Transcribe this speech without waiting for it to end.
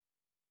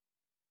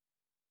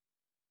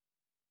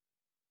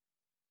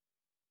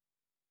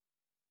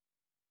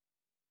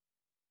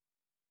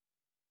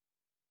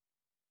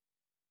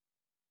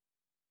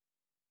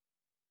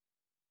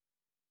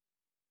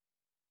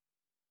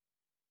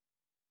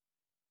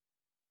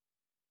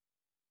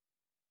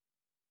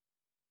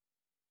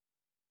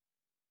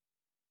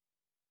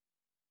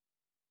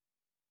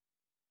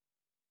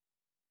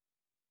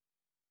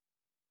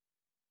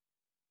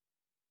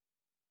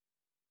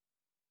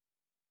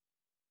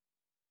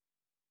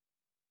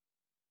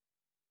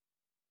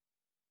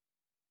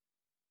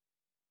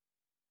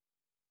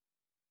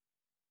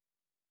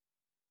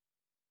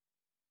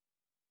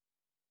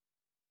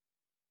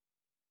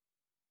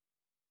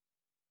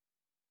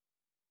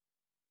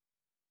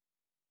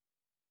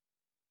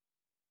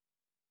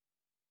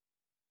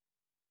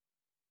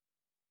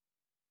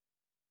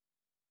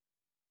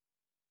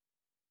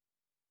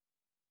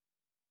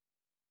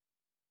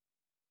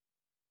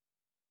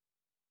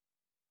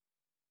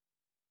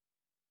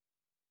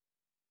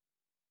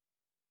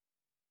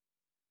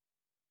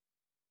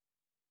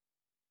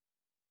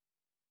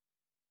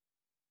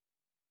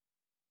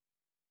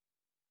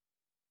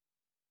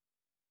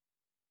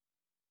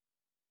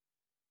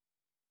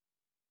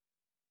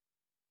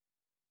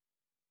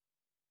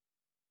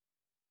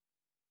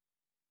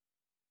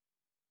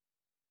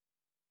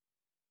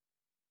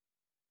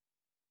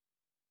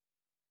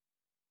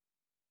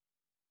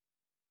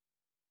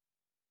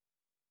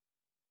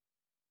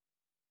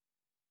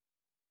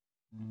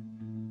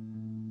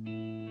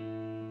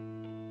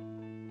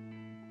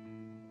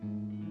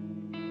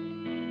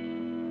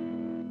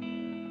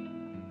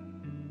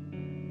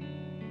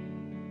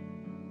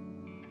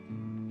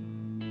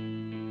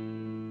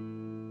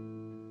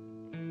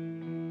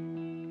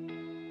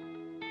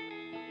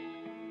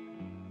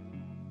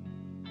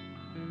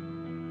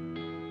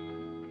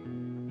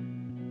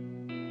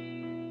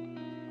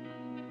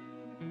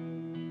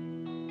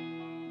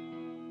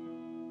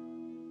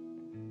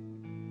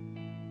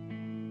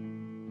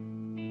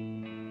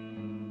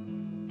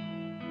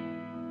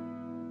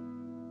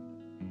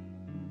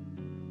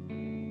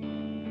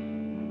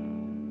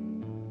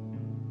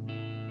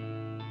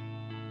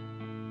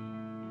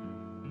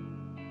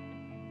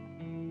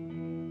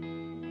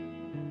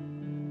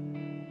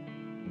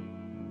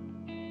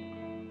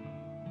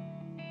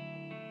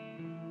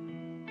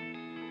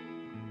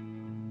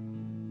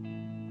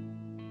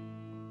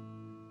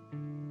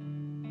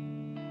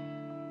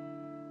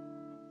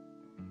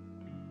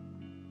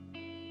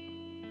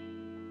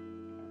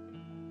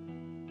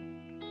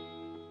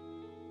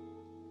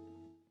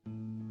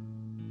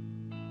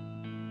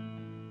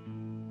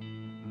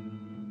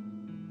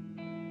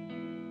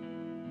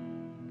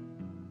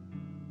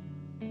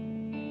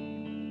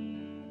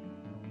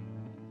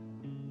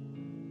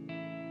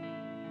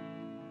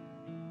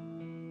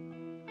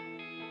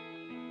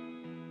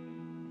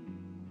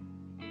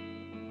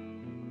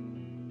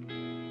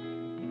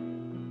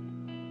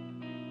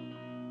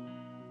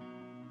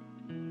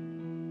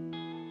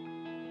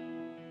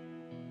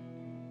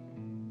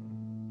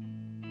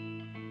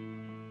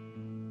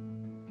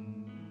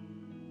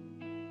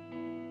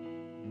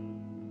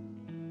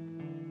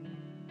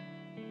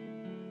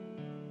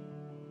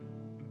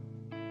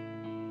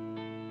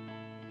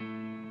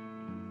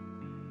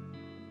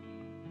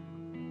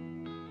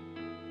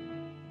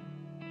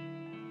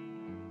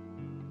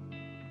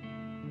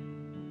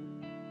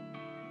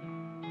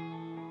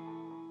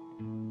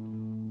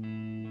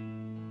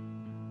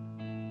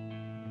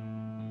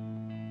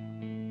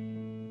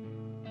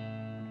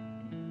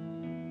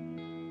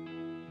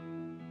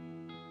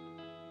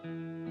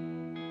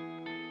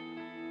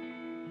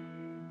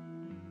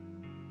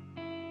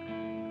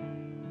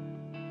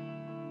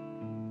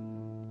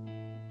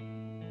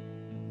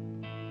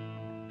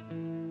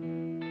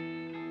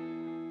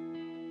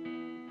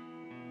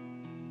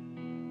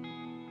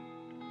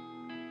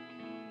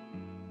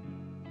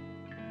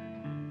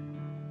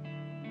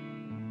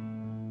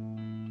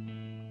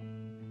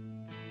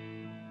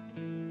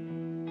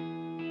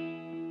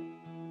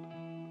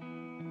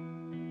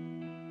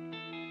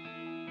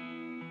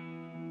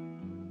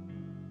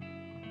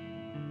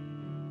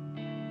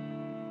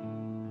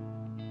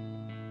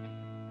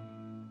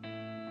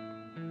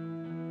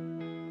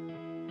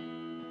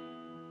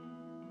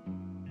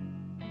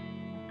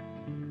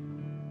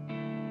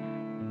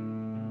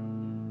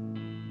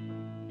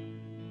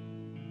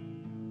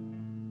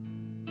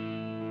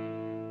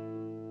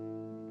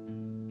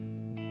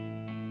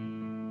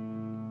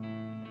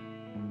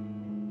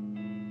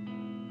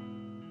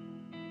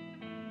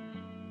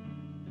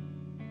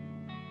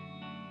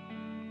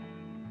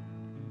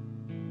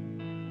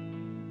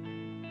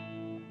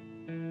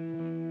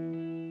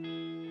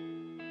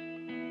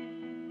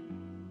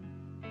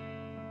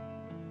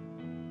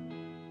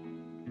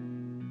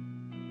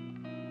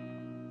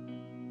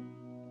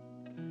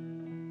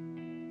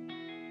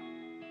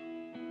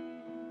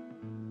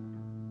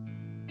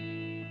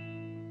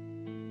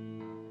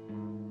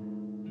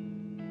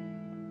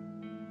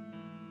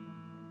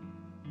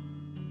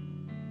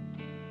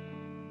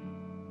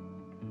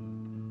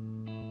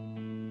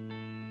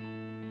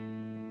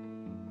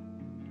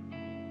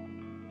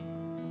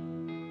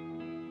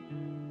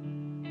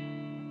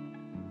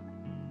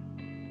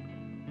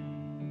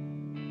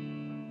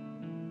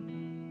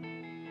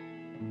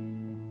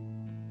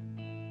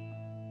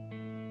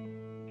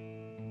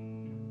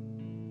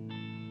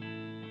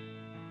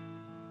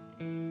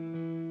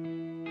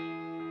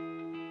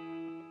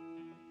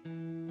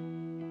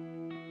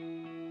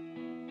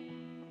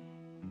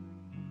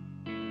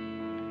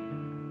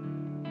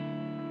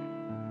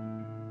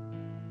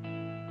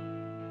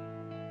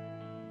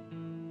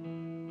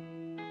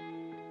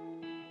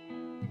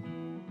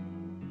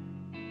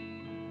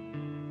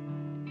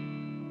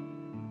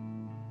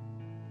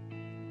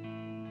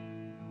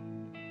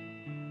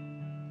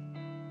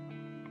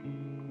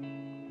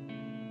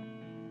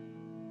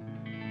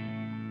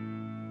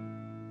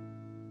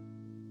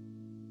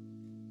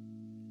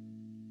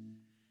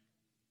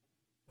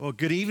Well,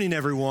 good evening,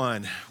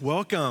 everyone.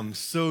 Welcome.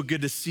 So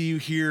good to see you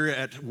here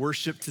at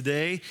worship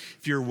today.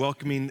 If you're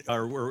welcoming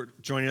or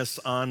joining us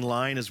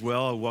online as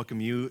well, I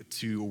welcome you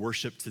to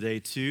worship today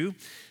too.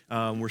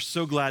 We're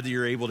so glad that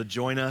you're able to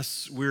join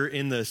us. We're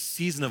in the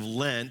season of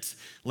Lent.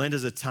 Lent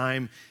is a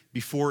time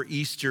before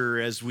Easter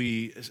as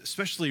we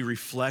especially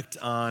reflect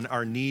on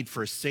our need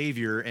for a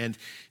Savior. And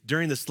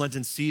during this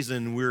Lenten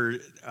season, we're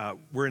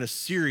in a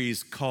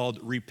series called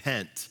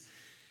Repent.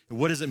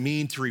 What does it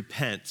mean to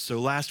repent? So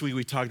last week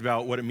we talked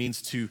about what it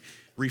means to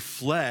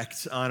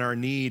reflect on our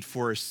need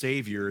for a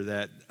Savior,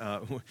 that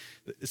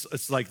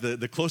it's like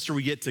the closer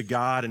we get to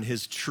God and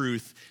His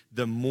truth,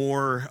 the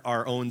more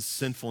our own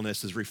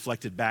sinfulness is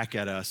reflected back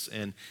at us,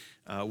 and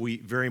we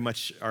very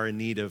much are in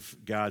need of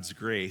God's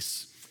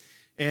grace.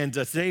 And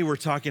today we're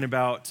talking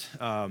about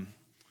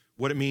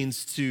what it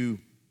means to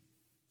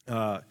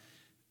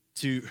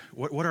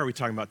what are we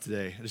talking about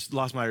today? I just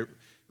lost my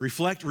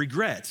regret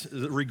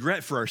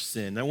for our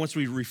sin. Now, once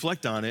we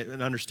reflect on it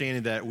and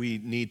understanding that we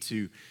need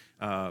to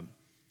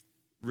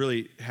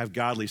really have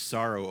godly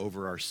sorrow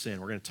over our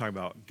sin. We're going to talk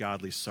about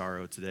godly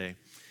sorrow today.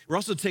 We're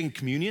also taking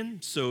communion.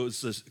 So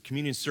it's a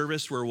communion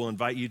service where we'll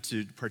invite you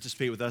to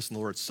participate with us in the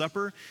Lord's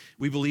Supper.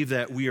 We believe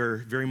that we are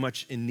very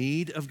much in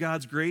need of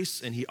God's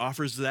grace, and He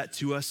offers that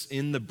to us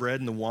in the bread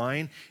and the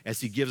wine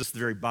as He gives us the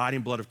very body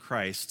and blood of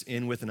Christ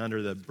in, with, and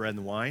under the bread and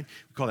the wine.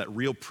 We call that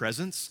real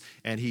presence,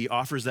 and He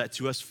offers that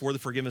to us for the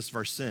forgiveness of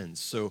our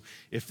sins. So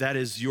if that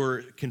is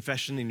your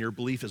confession and your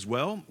belief as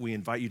well, we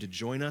invite you to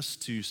join us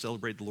to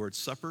celebrate the Lord's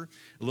Supper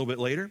a little bit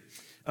later.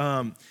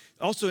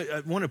 Also, I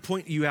want to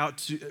point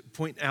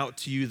out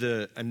to you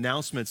the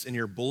announcements in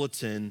your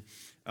bulletin.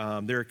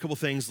 There are a couple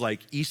things like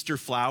Easter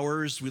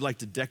flowers. We like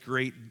to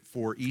decorate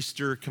for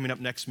Easter coming up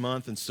next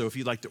month, and so if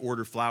you'd like to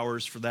order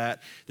flowers for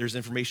that, there's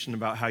information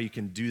about how you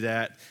can do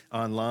that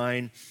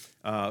online.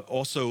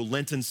 Also,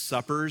 Lenten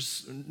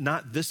suppers,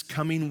 not this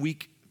coming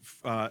week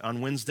on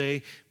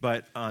Wednesday,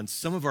 but on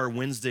some of our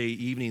Wednesday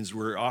evenings,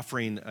 we're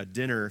offering a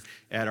dinner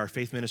at our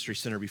Faith Ministry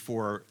Center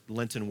before our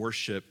Lenten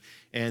worship.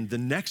 And the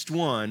next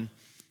one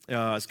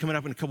is coming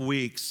up in a couple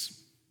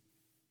weeks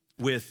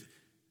with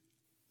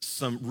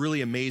some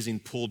really amazing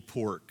pulled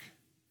pork.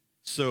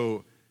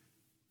 So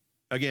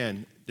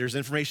again, there's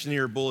information in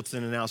your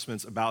bulletin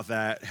announcements about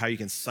that, how you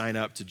can sign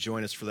up to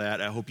join us for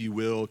that. I hope you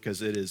will,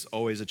 because it is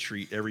always a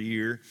treat every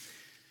year.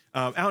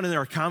 Out in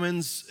our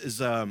commons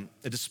is a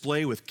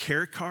display with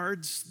care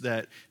cards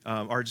that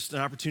are just an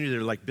opportunity.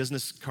 They're like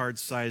business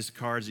card-sized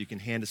cards you can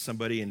hand to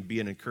somebody and be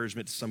an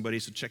encouragement to somebody,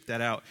 so check that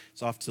out.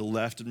 It's off to the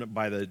left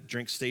by the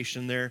drink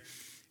station there.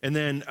 And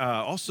then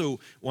also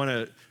want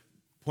to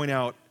point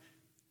out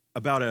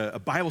about a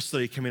Bible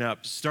study coming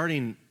up.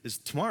 Is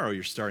tomorrow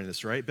you're starting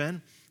this, right,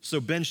 Ben? So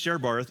Ben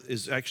Sherbarth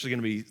is actually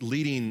going to be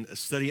leading a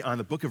study on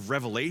the book of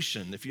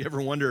Revelation. If you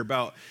ever wonder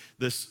about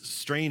this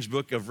strange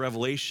book of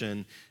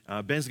Revelation,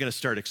 Ben's going to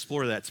start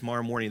exploring that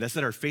tomorrow morning. That's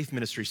at our Faith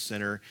Ministry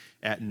Center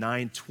at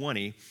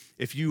 9:20.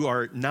 If you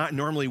are not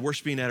normally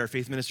worshiping at our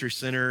Faith Ministry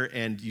Center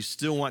and you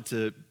still want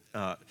to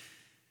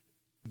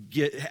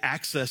get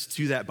access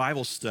to that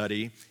Bible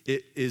study,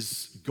 it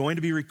is going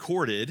to be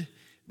recorded,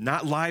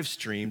 not live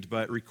streamed,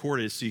 but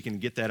recorded, so you can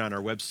get that on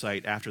our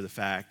website after the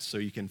fact, so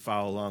you can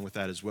follow along with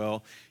that as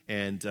well.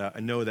 And I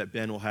know that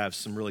Ben will have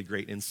some really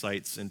great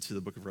insights into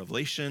the book of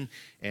Revelation,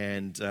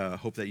 and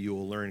hope that you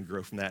will learn and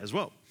grow from that as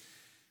well.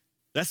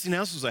 That's the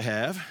announcements I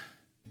have.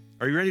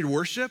 Are you ready to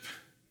worship?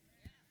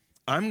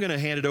 I'm going to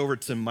hand it over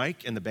to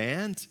Mike and the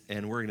band,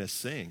 and we're going to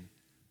sing.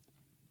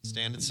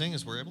 Stand and sing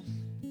as we're able.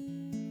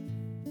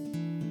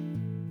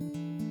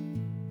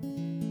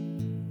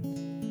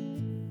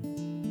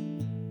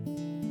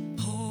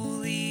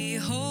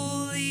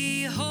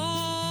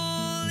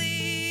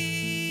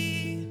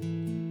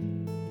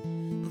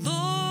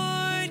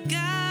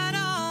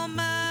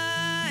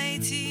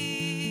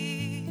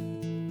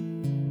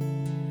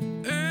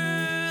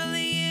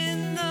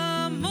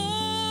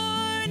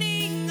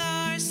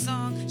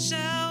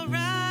 Shall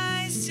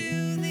rise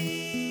to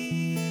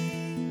thee.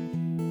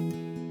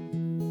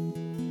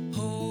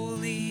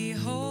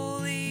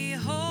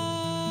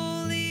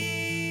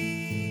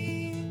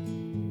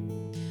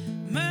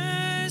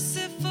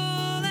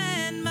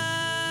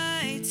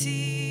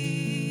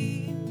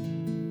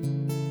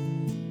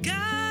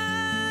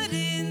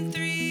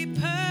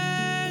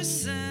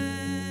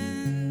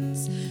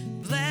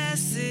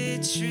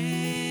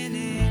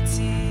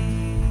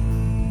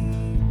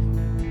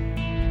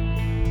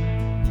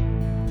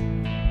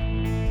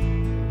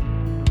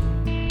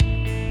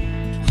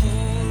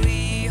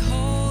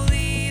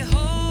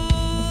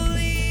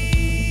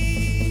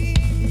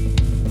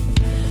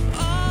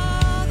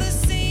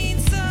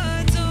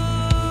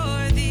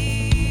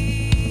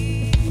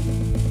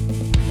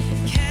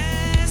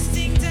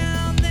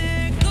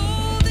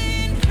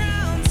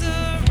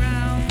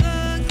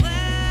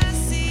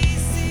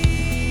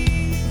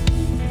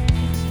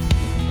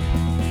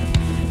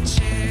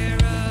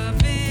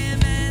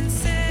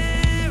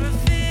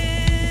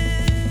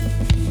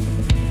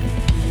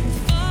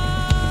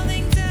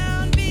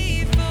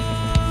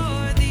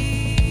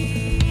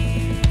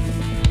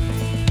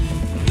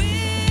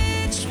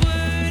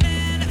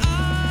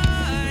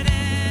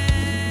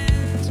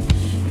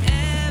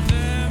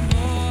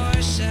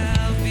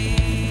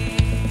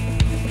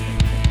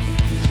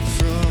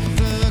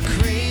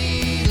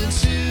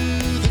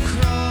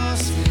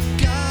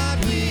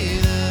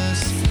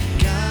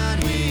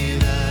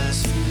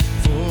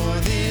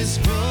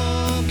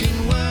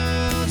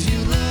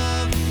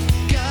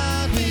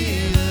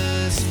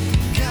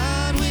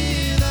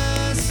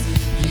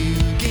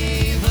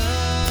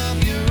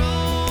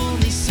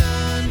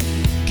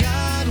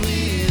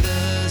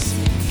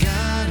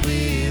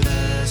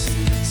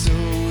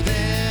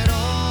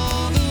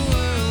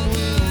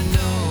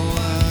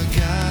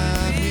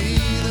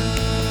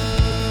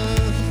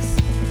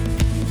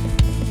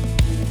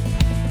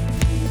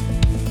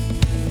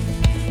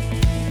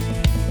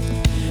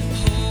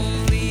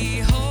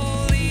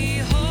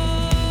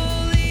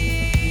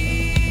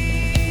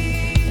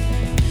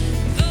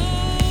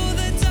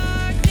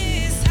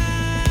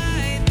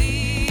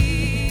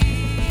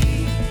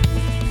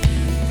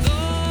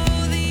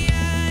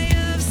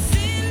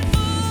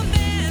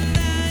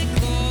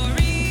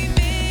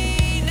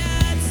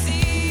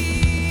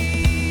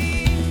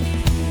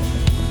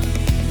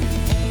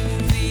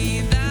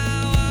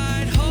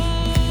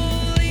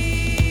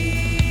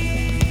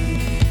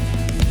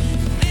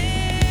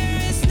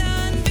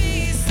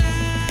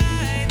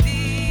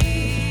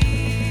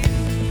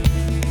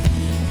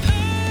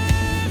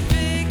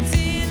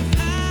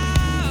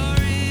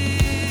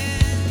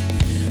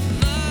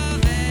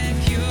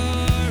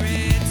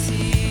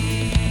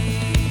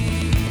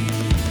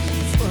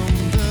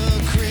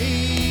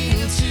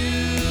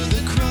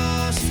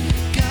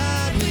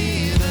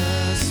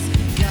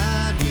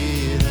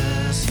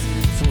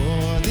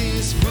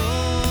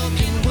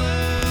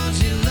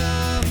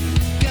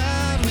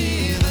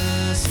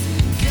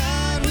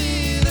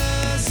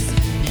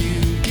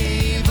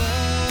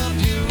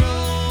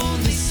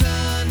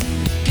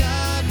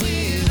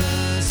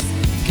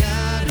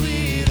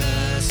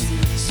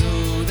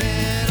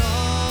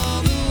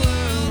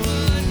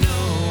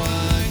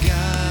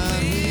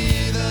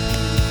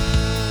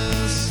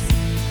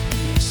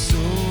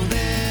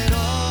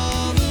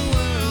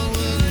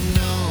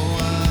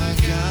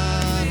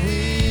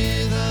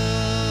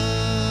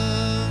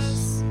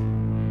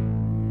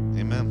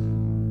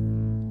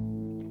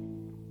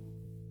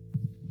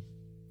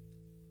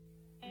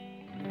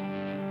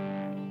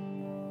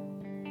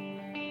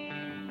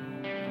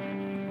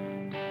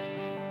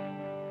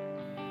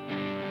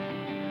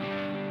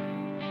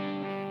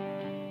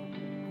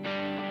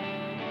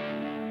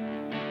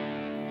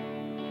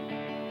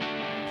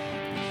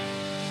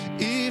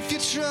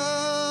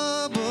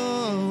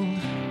 troubled,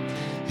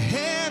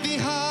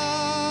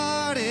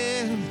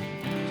 heavy-hearted,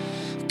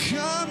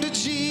 come to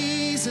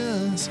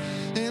Jesus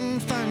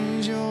and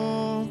find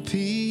your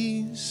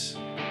peace.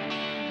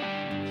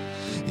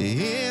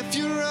 If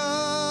you're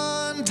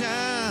run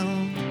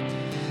down,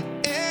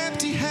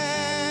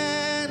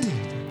 empty-handed,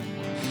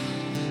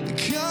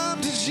 come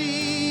to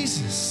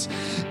Jesus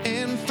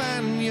and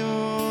find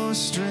your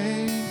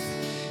strength.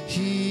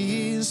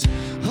 He's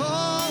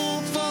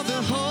hope for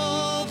the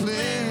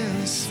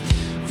hopeless,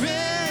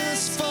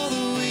 rest for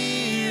the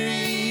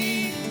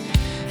weary,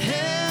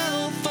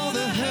 help for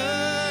the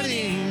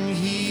hurting.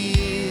 He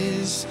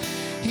is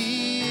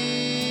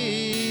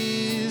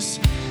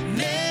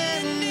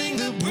mending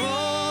the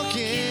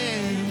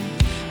broken,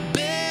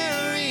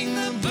 bearing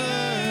the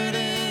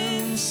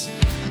burdens,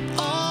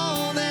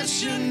 all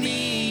that you're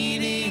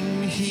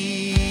needing.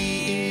 He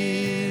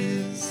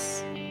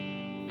is.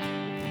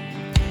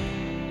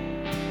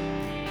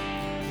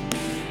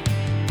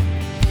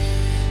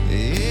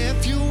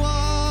 If you're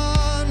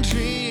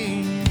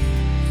wandering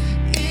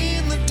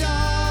in the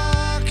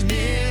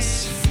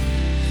darkness,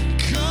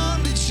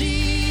 come to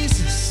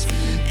Jesus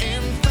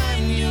and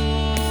find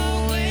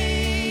your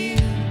way.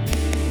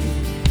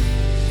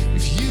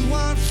 If you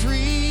want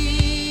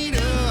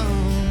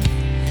freedom,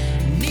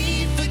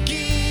 need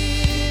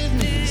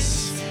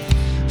forgiveness,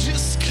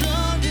 just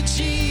come to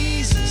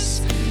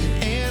Jesus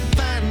and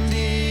find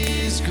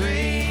His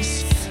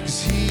grace.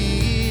 'Cause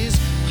He is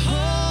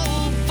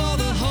hope for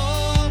the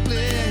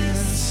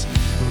hopeless,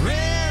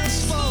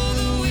 rest for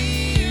the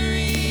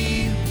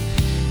weary,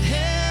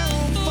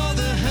 help for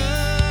the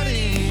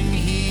hurting.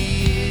 He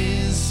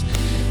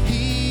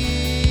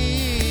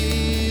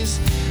is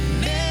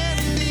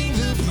mending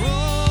the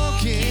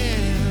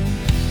broken,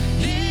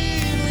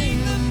 healing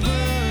the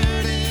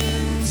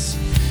burdens,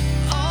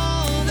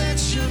 all that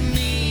you're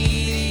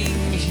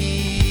needing.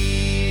 He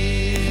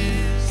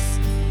is.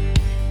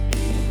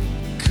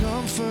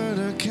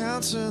 Comforter,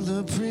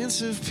 counselor,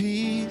 Prince of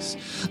Peace,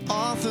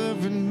 author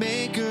and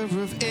maker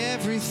of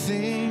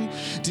everything,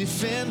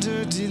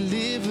 defender,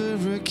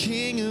 deliverer,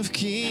 King of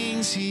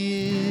Kings.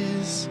 He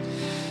is.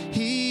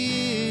 He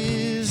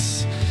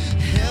is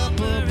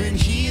helper and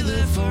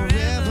healer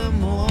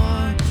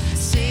forevermore,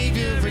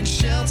 savior and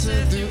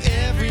shelter through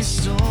every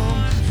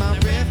storm, my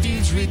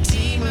refuge,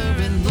 redeemer,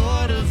 and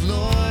Lord of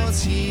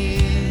Lords. He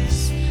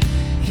is.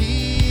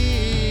 He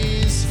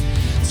is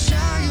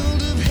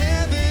child of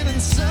heaven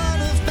and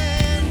son of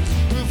man,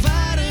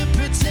 provider,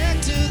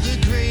 protector, the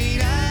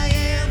great I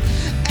am,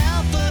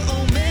 Alpha,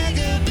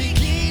 Omega,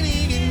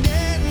 beginning and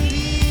end.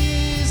 He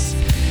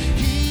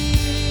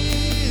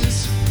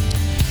is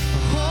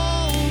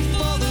hope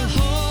for the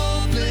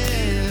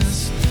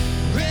hopeless,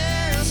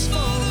 rest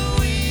for the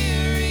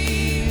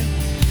weary,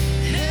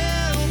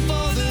 help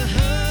for the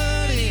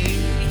hurting.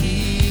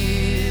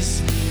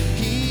 He's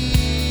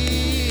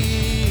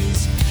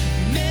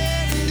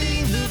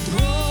mending the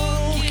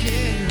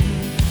broken,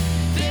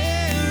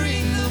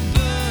 bearing the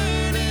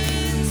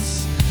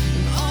burdens,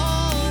 and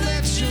all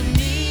that you're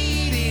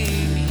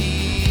needing.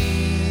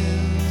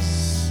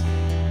 He's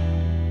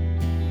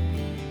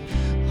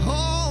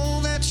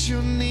all that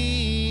you're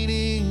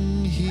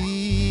needing.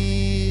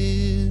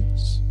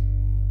 He's.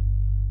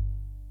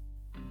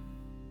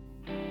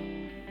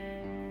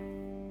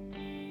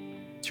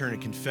 Turn to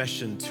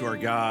confession to our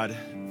God.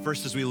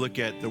 First, as we look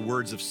at the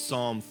words of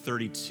Psalm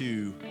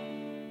 32,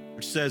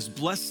 which says,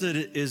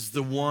 "Blessed is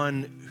the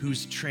one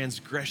whose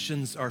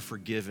transgressions are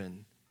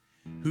forgiven,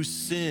 whose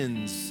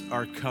sins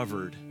are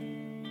covered.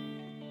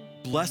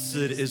 Blessed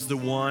is the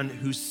one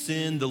whose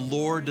sin the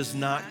Lord does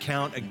not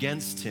count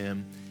against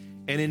him,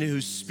 and in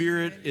whose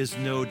spirit is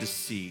no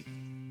deceit.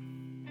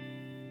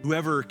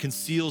 Whoever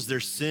conceals their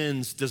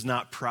sins does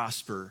not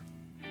prosper,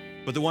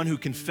 but the one who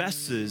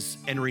confesses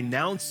and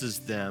renounces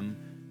them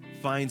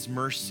finds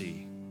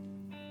mercy.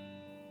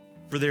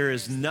 For there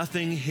is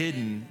nothing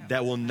hidden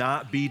that will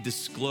not be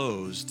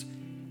disclosed,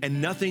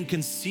 and nothing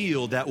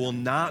concealed that will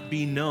not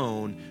be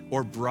known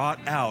or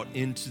brought out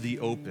into the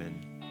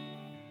open.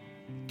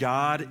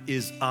 God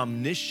is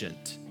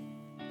omniscient.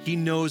 He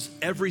knows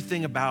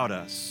everything about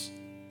us.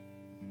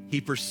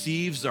 He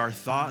perceives our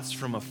thoughts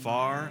from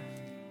afar,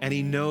 and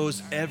He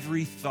knows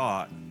every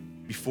thought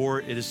before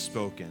it is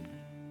spoken."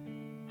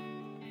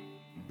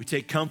 We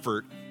take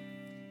comfort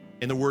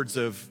in the words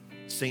of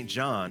St.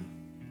 John.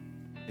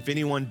 If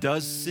anyone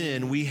does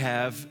sin, we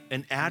have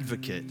an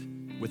advocate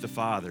with the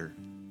Father,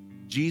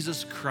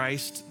 Jesus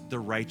Christ, the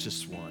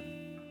righteous one.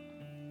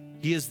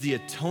 He is the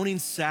atoning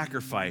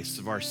sacrifice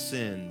of our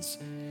sins,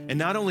 and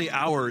not only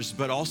ours,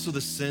 but also the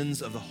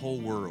sins of the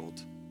whole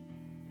world.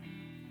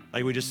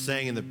 Like we just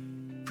sang in the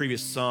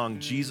previous song,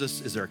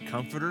 Jesus is our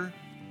comforter,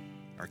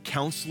 our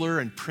counselor,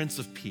 and Prince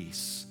of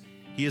Peace.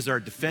 He is our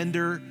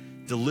defender,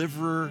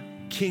 deliverer,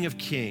 King of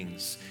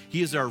Kings.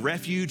 He is our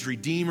refuge,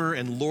 redeemer,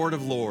 and Lord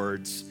of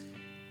Lords.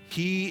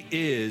 He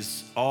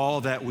is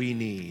all that we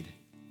need.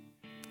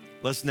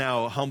 Let's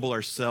now humble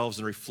ourselves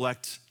and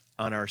reflect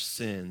on our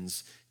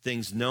sins,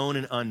 things known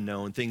and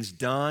unknown, things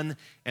done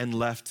and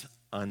left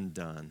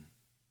undone.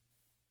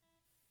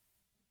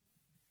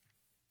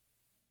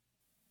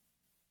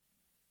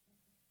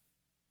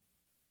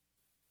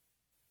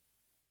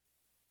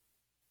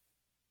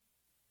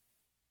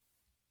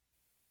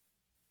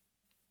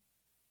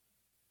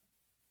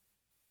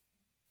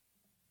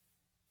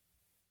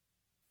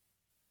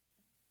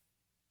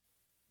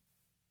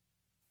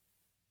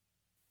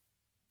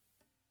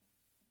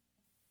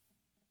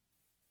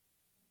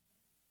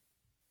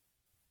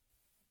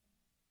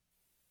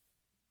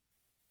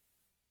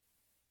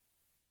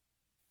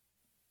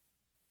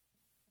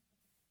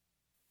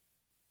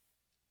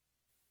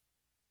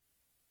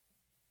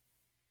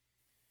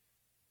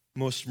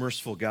 Most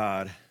merciful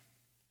God,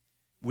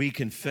 we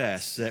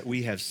confess that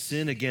we have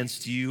sinned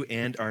against you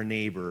and our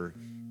neighbor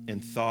in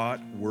thought,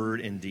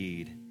 word, and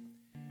deed.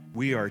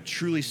 We are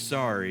truly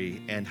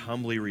sorry and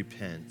humbly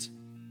repent.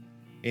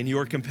 In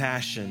your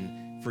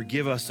compassion,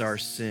 forgive us our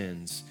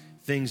sins,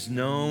 things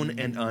known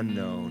and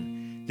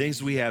unknown,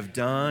 things we have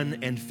done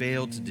and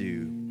failed to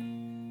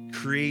do.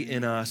 Create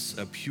in us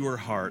a pure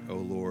heart, O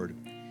Lord,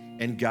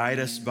 and guide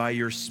us by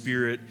your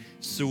Spirit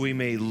so we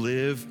may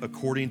live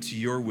according to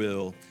your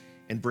will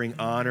and bring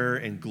honor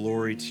and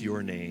glory to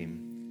your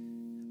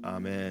name.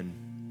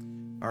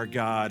 Amen. Our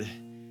God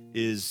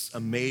is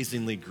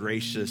amazingly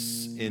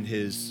gracious in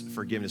his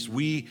forgiveness.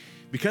 We,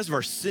 because of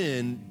our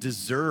sin,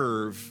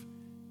 deserve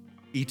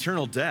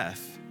eternal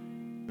death.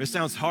 It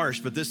sounds harsh,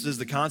 but this is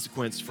the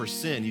consequence for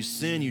sin. You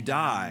sin, you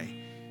die.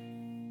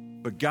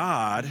 But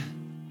God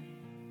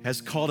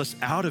has called us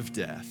out of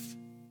death.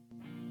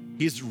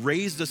 He's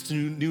raised us to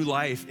new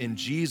life in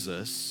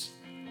Jesus,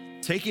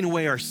 taking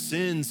away our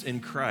sins in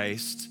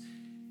Christ,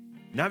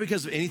 not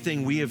because of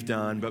anything we have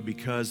done, but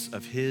because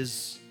of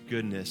his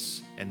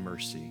goodness and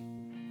mercy.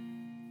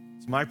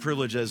 It's my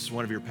privilege as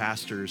one of your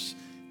pastors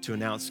to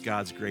announce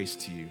God's grace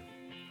to you,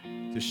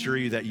 to assure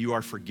you that you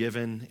are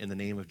forgiven in the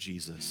name of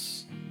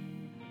Jesus.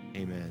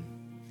 Amen.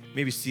 You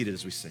may be seated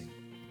as we sing.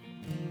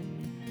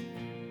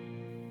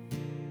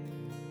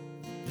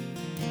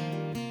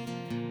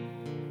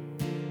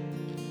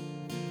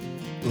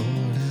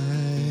 Lord,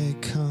 I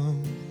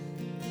come,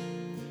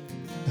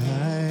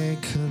 I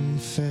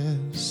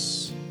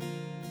confess,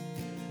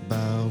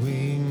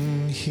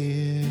 bowing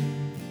here,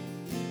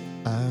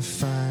 I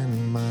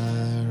find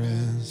my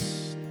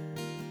rest.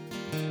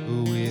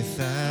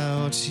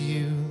 Without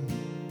you,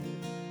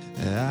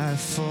 I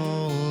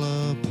fall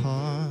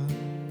apart.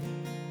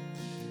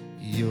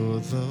 You're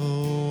the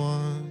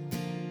one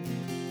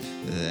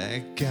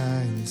that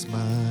guides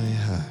my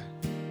heart.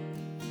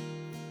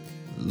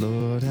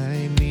 Lord,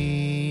 I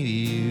need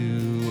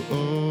you.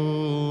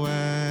 Oh,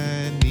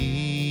 I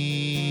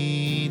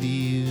need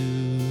you.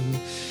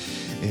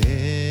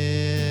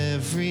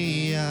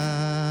 Every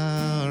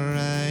hour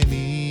I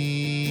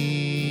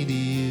need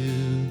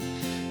you.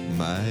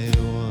 My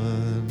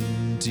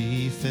one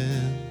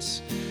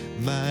defense,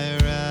 my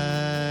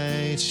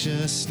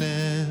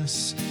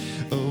righteousness.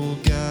 Oh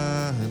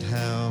God,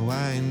 how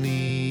I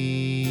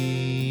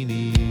need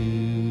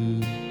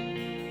you.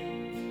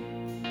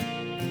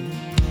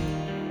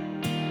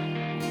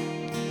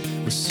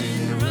 Where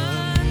sin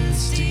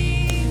runs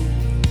deep,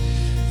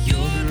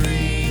 your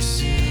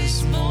grace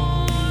is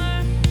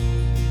more.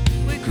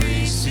 Where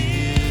grace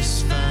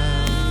is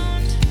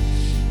found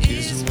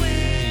is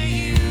where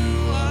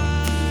you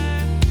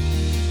are.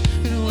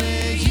 And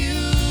where you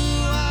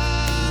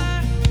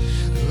are,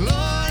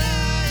 Lord,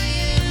 I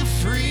am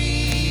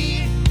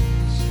free.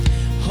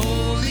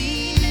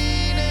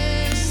 Holiness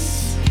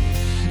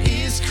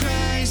is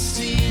Christ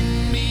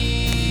in me.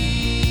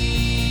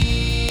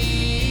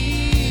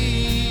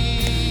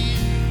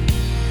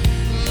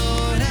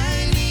 Lord,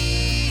 I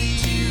need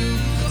you.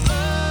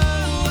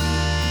 Oh,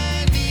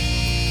 I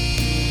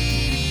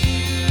need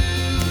you.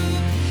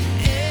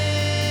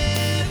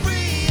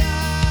 Every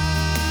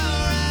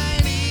hour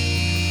I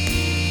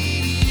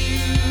need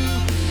you.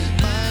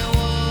 My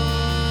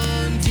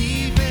one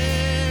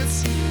defense,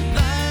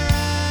 my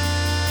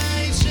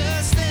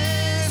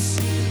righteousness.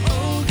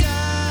 Oh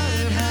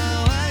God,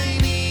 how I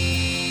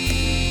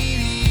need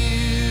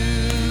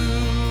you.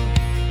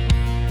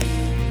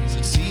 So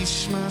teach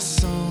my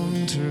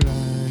song to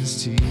rise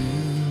to you.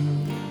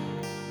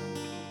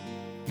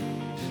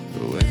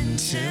 When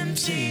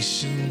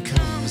temptation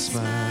comes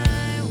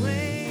my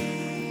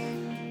way,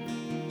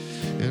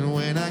 and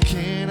when I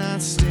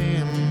cannot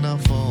stand, I'll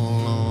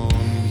fall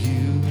on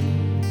you.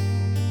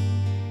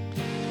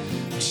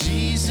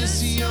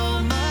 Jesus,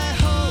 you're my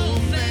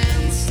hope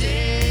and stay.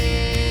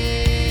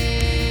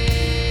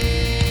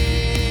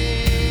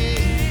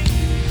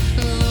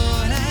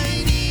 Lord,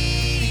 I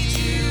need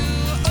you.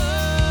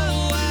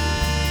 Oh,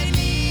 I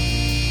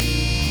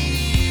need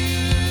you.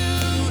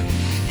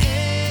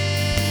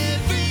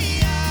 Every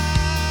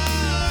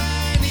hour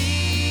I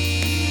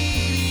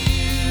need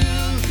you.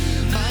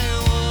 My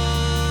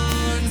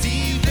one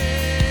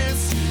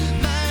defense,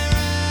 my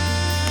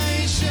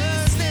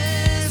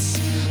righteousness.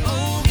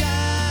 Oh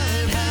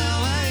God,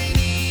 how I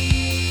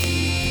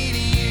need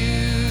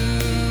you.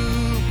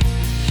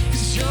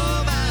 'Cause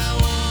you're my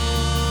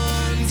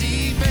one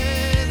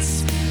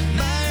defense,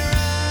 my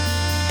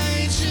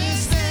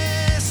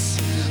righteousness.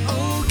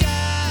 Oh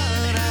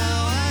God,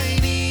 how I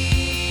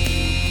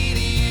need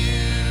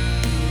you.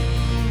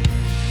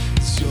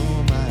 'Cause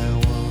you're my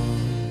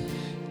one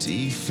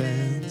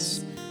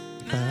defense,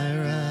 my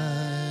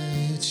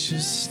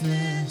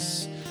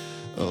righteousness.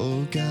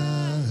 Oh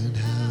God,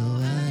 how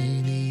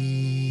I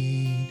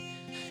need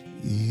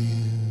you.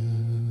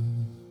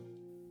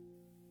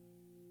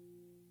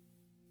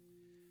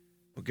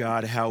 Oh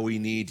God, how we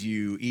need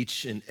you.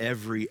 Each and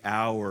every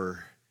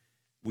hour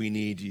we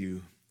need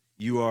you.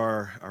 You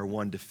are our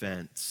one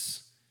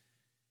defense.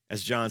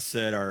 As John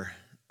said, our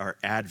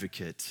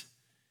advocate.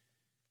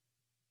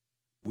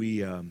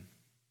 We are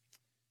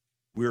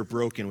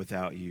broken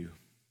without you,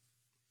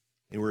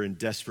 and we're in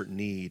desperate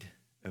need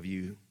of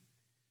you.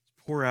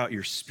 Pour out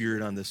your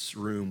Spirit on this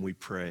room, we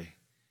pray,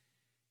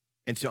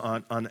 and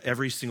on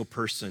every single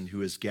person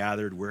who is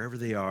gathered wherever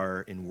they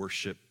are in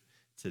worship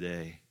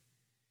today,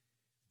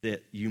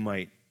 that you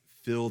might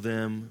fill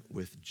them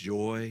with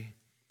joy,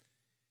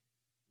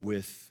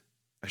 with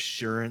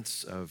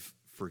assurance of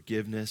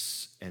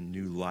forgiveness and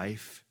new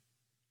life,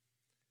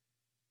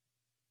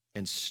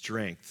 and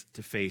strength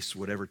to face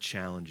whatever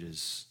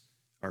challenges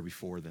are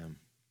before them.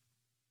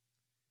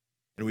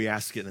 And we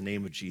ask it in the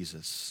name of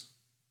Jesus.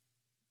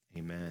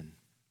 Amen.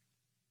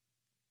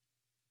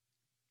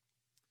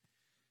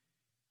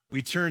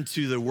 We turn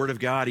to the Word of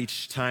God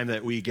each time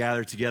that we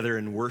gather together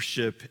and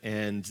worship,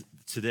 and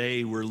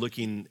today we're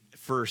looking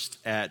first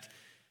at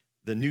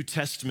the New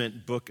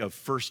Testament book of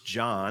 1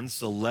 John.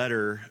 It's a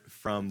letter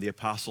from the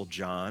Apostle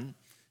John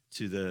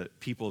to the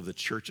people of the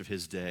church of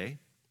his day.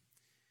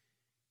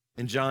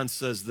 And John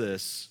says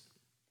this: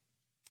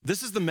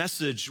 "This is the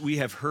message we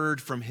have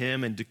heard from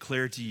him and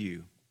declare to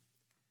you.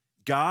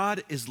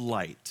 God is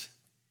light.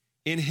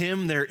 In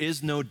him there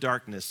is no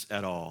darkness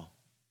at all.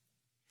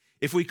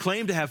 If we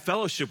claim to have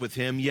fellowship with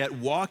him, yet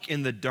walk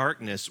in the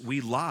darkness,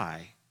 we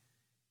lie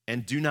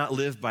and do not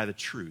live by the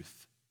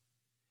truth.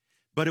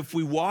 But if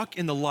we walk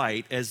in the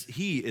light as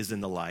he is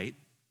in the light,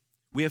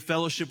 we have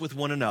fellowship with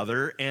one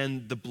another,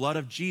 and the blood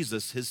of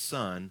Jesus, his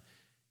Son,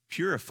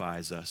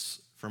 purifies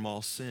us from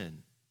all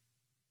sin.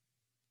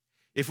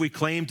 If we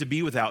claim to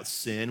be without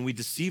sin, we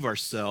deceive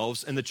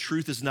ourselves, and the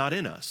truth is not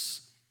in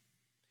us.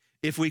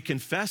 If we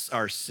confess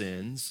our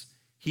sins,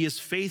 he is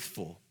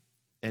faithful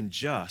and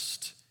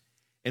just,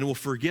 and will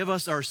forgive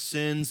us our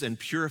sins and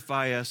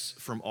purify us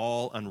from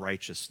all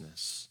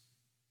unrighteousness.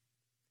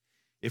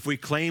 If we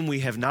claim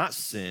we have not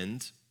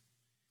sinned,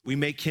 we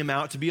make him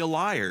out to be a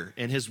liar,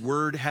 and his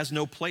word has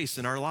no place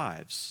in our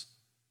lives.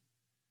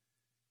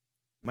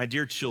 My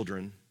dear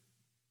children,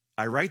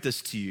 I write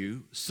this to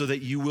you so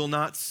that you will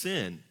not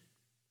sin.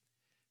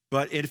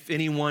 But if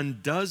anyone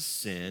does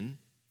sin,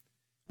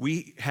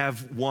 we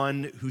have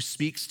one who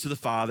speaks to the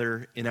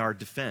Father in our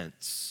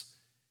defense,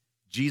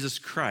 Jesus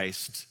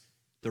Christ,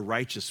 the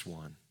righteous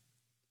one.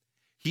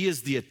 He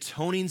is the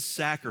atoning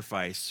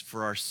sacrifice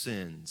for our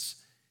sins,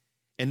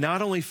 and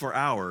not only for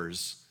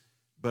ours,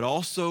 but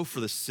also for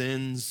the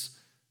sins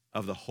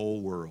of the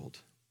whole world."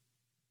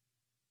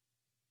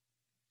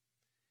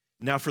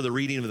 Now for the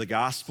reading of the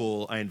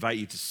gospel, I invite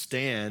you to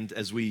stand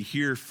as we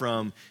hear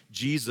from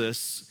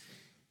Jesus,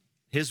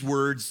 his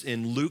words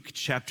in Luke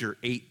chapter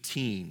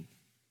 18.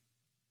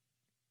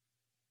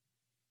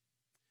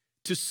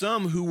 "To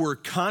some who were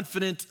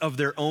confident of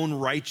their own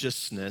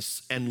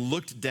righteousness and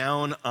looked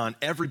down on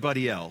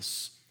everybody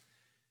else,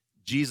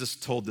 Jesus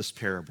told this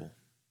parable.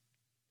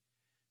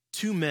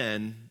 2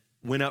 men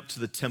went up to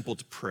the temple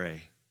to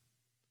pray,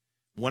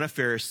 one a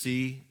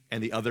Pharisee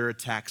and the other a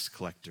tax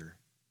collector.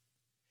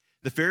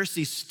 The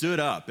Pharisee stood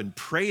up and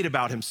prayed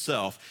about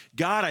himself,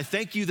 'God, I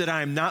thank you that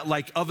I am not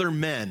like other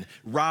men,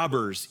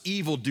 robbers,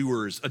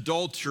 evildoers,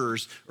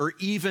 adulterers, or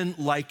even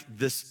like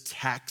this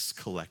tax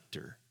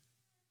collector.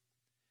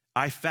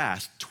 I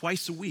fast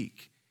twice a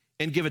week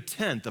and give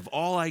 1/10 of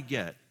all I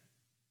get.'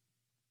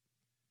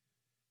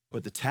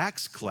 But the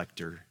tax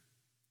collector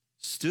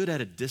stood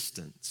at a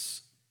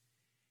distance.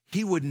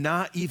 He would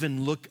not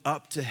even look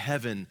up to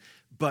heaven,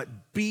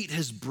 but beat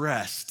his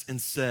breast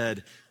and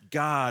said,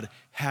 'God,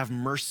 have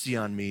mercy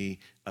on me,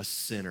 a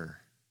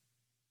sinner.'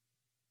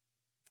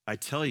 I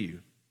tell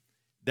you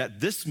that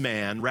this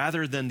man,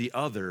 rather than the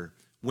other,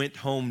 went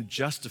home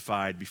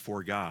justified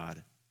before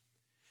God.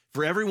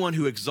 For everyone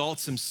who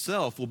exalts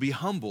himself will be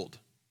humbled,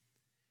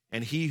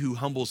 and he who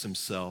humbles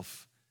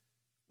himself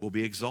will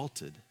be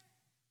exalted."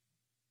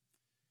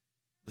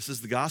 This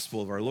is the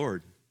gospel of our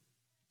Lord.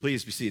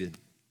 Please be seated.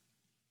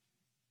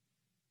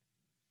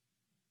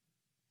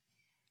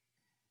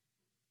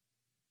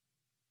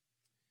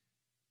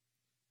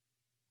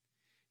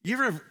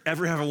 You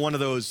ever have one of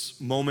those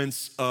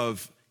moments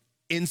of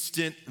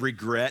instant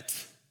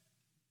regret?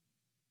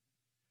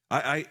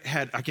 I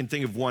can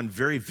think of one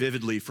very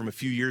vividly from a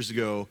few years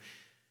ago.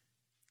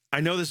 I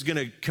know this is going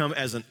to come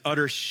as an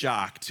utter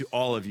shock to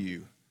all of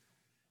you,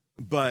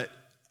 but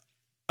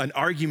an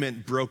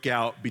argument broke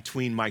out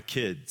between my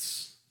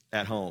kids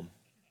at home.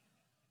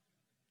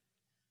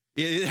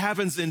 It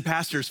happens in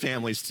pastors'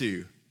 families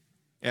too.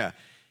 Yeah.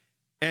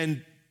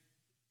 And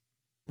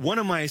one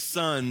of my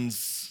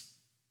sons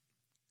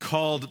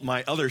called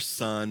my other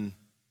son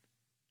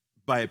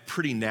by a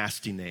pretty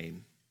nasty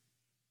name.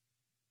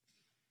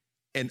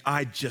 And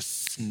I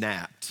just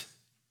snapped.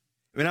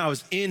 I mean, I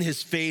was in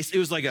his face. It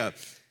was like a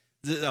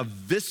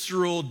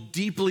visceral,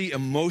 deeply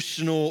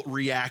emotional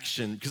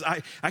reaction. Because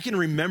I can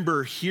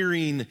remember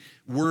hearing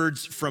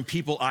words from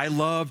people I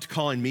loved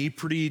calling me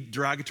pretty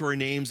derogatory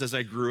names as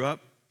I grew up.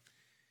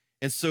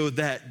 And so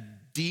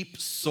that deep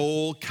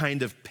soul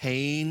kind of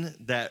pain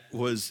that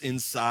was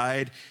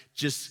inside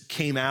just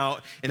came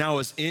out, and I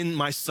was in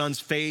my son's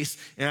face,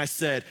 and I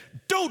said,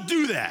 "Don't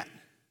do that."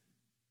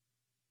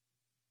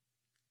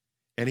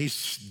 And he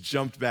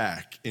jumped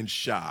back in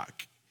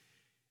shock.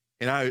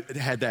 And I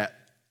had that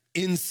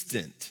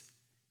instant,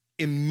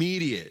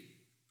 immediate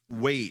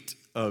weight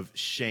of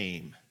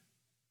shame.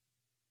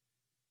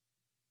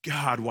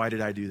 God, why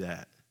did I do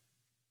that?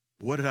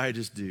 What did I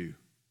just do?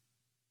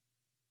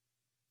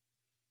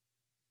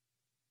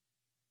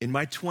 In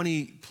my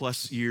 20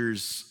 plus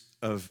years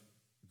of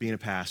being a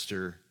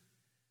pastor,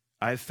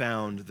 I've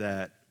found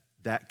that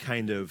that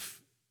kind of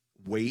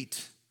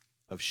weight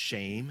of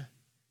shame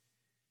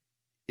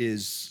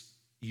is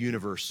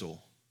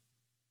universal.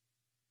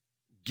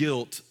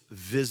 Guilt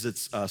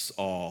visits us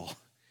all.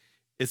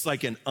 It's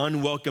like an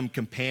unwelcome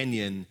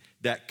companion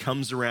that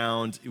comes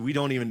around. We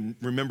don't even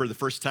remember the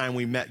first time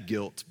we met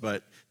guilt,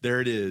 but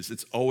there it is.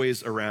 It's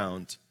always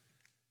around.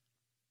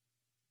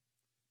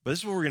 But this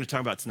is what we're going to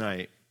talk about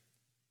tonight.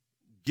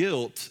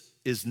 Guilt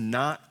is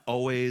not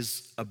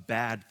always a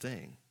bad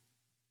thing.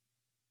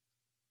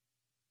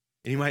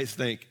 And you might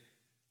think,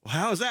 well,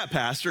 how is that,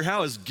 Pastor?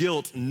 How is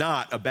guilt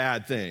not a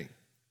bad thing?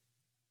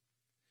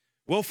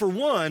 Well, for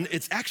one,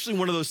 it's actually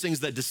one of those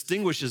things that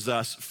distinguishes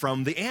us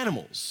from the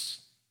animals.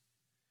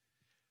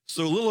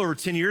 So a little over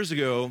 10 years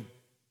ago,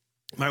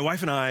 my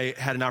wife and I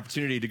had an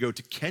opportunity to go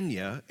to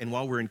Kenya. And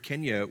while we were in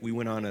Kenya, we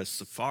went on a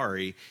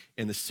safari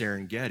in the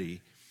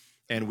Serengeti.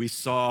 And we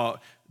saw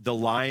the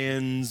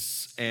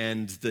lions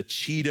and the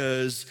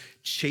cheetahs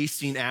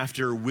chasing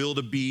after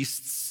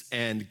wildebeests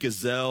and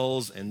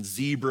gazelles and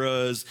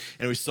zebras.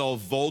 And we saw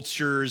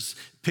vultures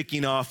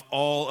picking off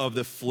all of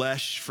the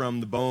flesh from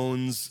the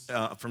bones,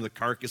 from the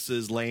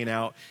carcasses laying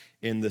out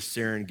in the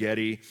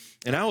Serengeti.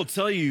 And I will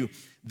tell you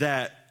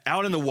that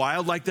out in the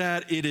wild like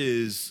that, it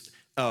is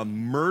a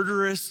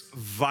murderous,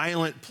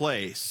 violent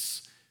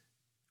place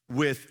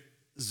with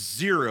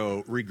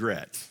zero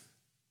regret.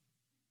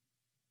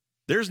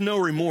 There's no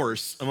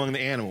remorse among the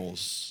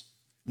animals.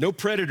 No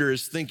predator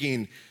is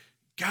thinking,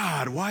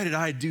 God, why did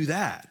I do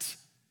that?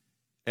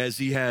 As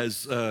he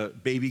has a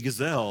baby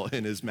gazelle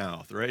in his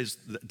mouth, right?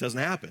 That doesn't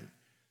happen.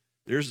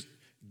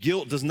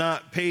 Guilt does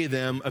not pay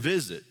them a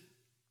visit.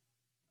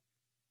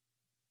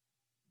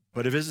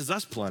 But it visits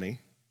us plenty,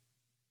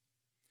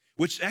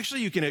 which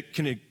actually you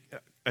can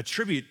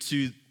attribute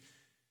to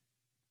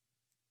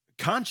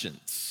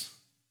conscience.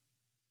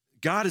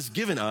 God has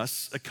given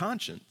us a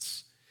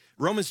conscience.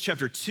 Romans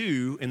chapter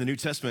 2 in the New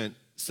Testament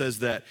says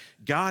that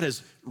God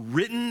has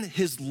written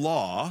his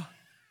law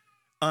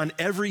on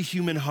every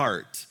human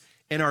heart,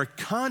 and our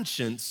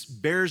conscience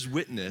bears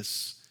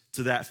witness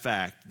to that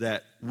fact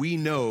that we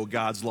know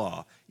God's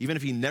law, even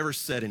if he never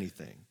said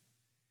anything.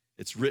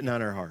 It's written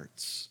on our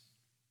hearts.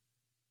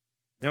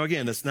 Now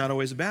again, that's not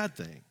always a bad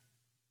thing.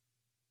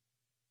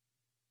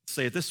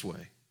 Say it this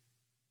way.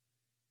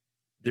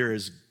 There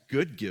is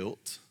good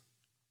guilt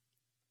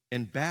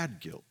and bad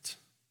guilt.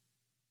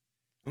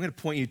 I'm going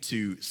to point you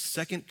to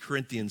 2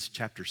 Corinthians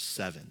chapter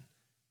 7,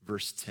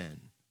 verse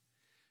 10.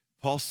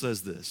 Paul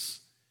says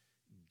this,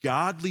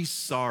 godly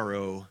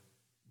sorrow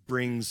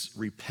brings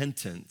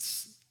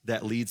repentance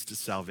that leads to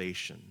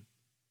salvation.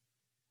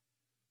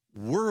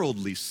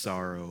 Worldly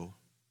sorrow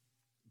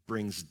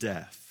brings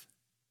death.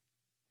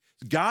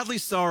 Godly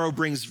sorrow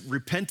brings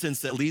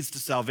repentance that leads to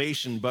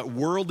salvation, but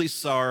worldly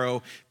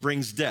sorrow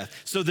brings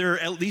death. So there are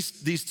at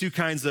least these two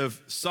kinds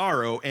of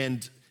sorrow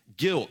and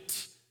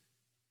guilt.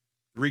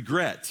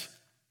 Regret,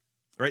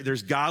 right?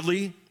 There's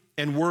godly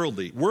and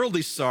worldly.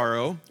 Worldly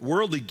sorrow,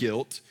 worldly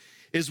guilt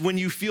is when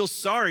you feel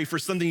sorry for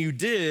something you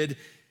did,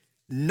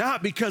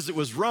 not because it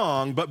was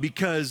wrong, but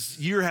because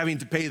you're having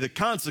to pay the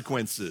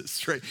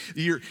consequences, right?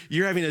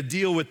 You're having to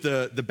deal with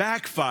the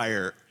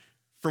backfire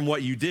from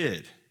what you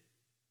did.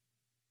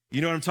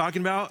 You know what I'm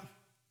talking about?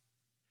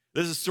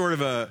 This is sort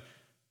of a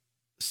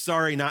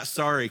sorry, not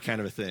sorry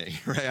kind of a thing,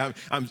 right?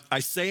 I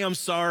say I'm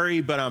sorry,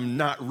 but I'm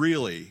not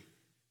really.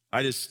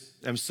 I just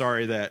am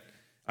sorry that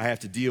I have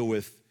to deal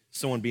with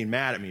someone being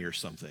mad at me or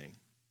something.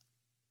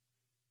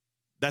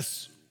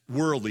 That's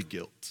worldly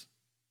guilt.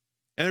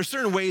 And there are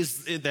certain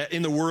ways that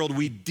in the world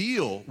we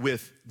deal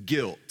with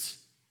guilt.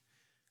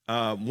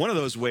 One of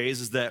those ways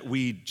is that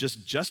we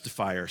just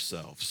justify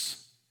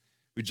ourselves.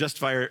 We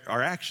justify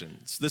our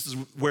actions. This is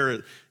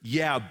where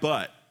yeah,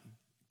 but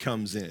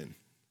comes in,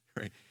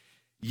 right?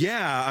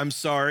 Yeah, I'm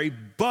sorry,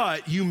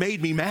 but you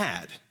made me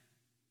mad.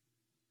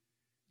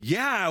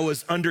 Yeah, I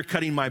was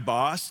undercutting my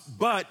boss,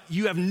 but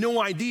you have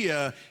no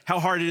idea how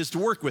hard it is to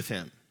work with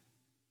him.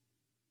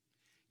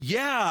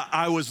 Yeah,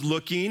 I was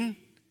looking,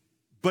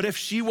 but if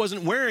she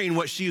wasn't wearing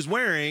what she's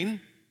wearing,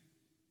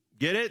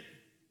 get it?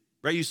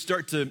 Right? You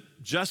start to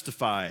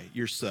justify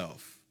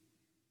yourself.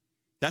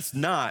 That's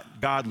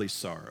not godly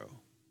sorrow.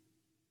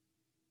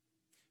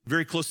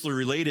 Very closely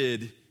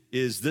related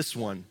is this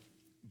one,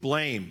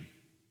 blame.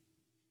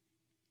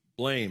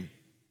 Blame.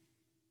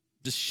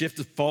 Just shift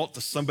the fault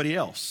to somebody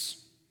else.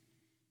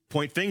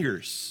 Point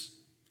fingers.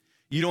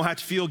 You don't have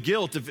to feel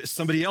guilt if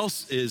somebody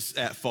else is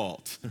at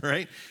fault,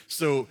 right?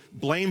 So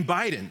blame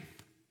Biden,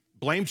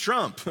 blame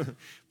Trump,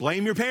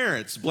 blame your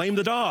parents, blame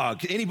the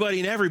dog, anybody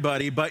and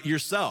everybody but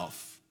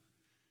yourself.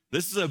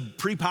 This is a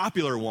pretty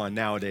popular one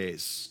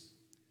nowadays,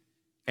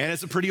 and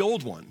it's a pretty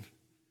old one.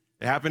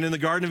 It happened in the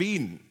Garden of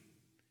Eden.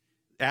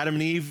 Adam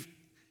and Eve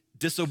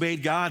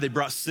disobeyed God. They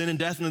brought sin and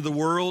death into the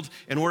world.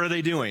 And what are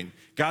they doing?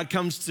 God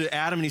comes to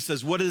Adam and he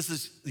says, what is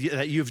this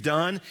that you've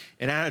done?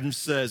 And Adam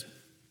says,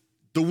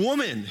 the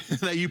woman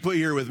that you put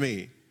here with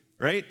me,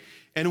 right?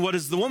 And what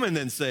does the woman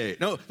then say?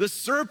 No, the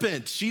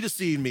serpent, she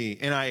deceived me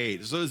and I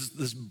ate. So it's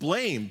this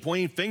blame,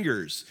 pointing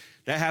fingers.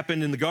 That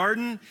happened in the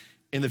garden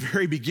in the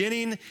very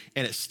beginning,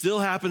 and it still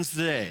happens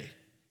today.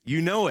 You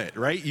know it,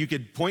 right? You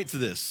could point to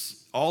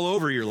this all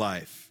over your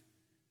life.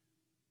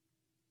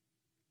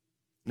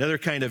 Another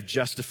kind of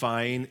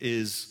justifying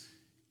is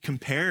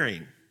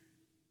comparing.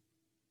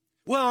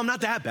 Well, I'm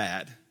not that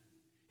bad.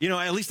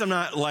 At least I'm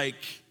not like,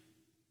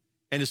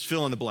 and just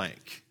fill in the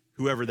blank,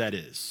 whoever that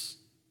is.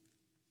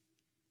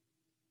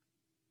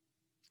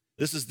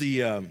 This is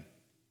the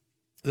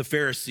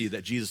Pharisee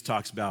that Jesus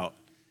talks about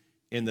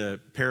in the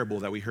parable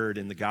that we heard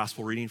in the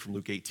gospel reading from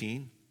Luke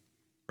 18,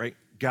 right?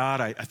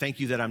 God, I thank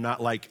you that I'm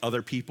not like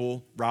other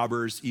people,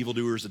 robbers,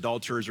 evildoers,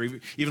 adulterers, or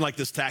even like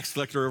this tax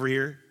collector over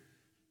here,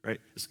 right?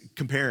 It's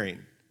comparing.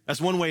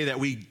 That's one way that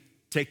we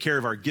take care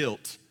of our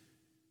guilt.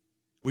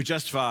 We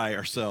justify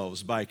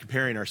ourselves by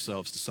comparing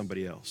ourselves to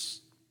somebody else.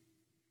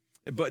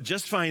 But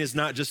justifying is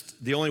not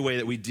just the only way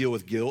that we deal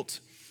with guilt.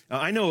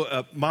 I know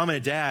a mom and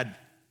a dad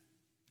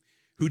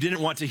who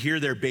didn't want to hear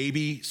their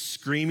baby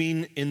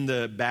screaming in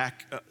the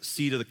back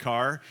seat of the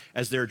car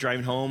as they're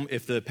driving home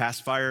if the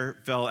pacifier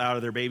fell out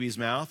of their baby's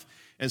mouth.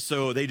 And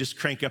so they just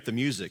crank up the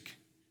music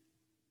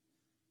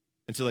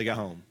until they got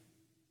home.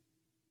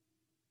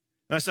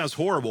 That sounds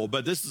horrible,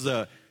 but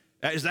that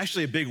is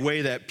actually a big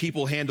way that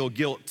people handle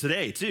guilt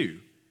today too.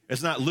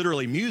 It's not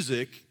literally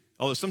music,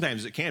 although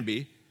sometimes it can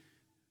be,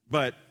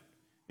 but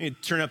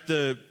turn up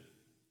the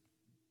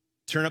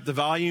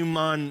volume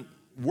on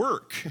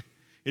work.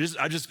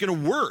 I'm just gonna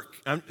work.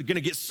 I'm gonna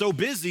get so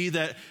busy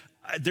that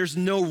there's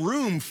no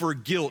room for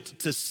guilt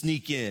to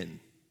sneak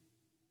in.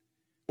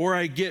 Or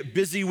I get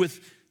busy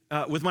with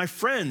my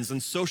friends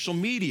and social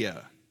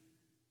media.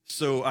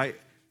 So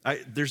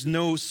there's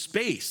no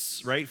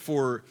space, right,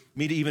 for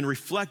me to even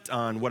reflect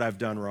on what I've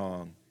done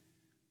wrong.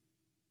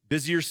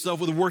 Busy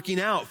yourself with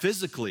working out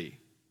physically.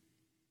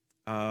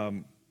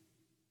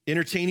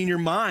 Entertaining your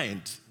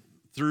mind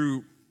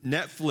through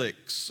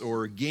Netflix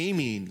or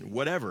gaming,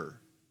 whatever.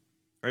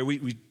 Right,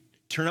 we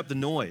turn up the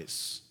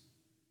noise.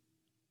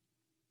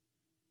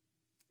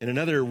 And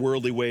another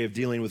worldly way of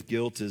dealing with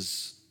guilt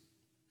is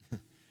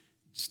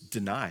just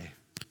deny.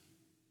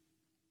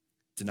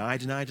 Deny,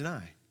 deny,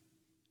 deny.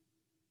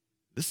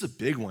 This is a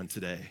big one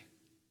today.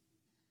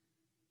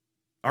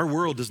 Our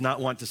world does not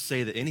want to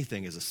say that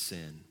anything is a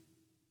sin,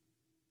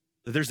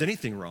 that there's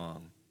anything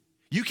wrong.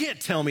 You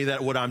can't tell me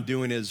that what I'm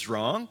doing is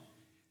wrong.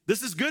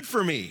 This is good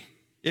for me.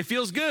 It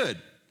feels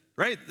good,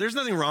 right? There's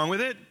nothing wrong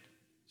with it.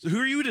 So who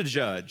are you to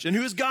judge? And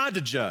who is God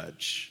to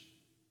judge?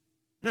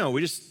 No,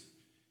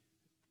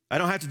 I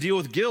don't have to deal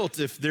with guilt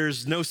if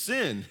there's no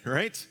sin,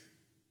 right?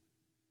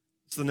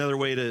 It's another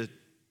way to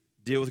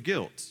deal with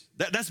guilt.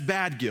 That's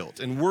bad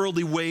guilt and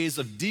worldly ways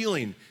of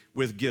dealing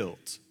with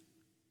guilt.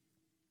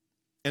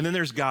 And then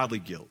there's godly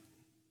guilt.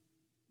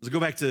 Let's go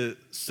back to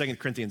 2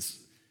 Corinthians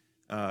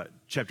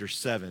chapter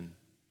 7,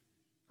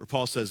 where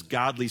Paul says,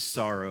 godly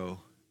sorrow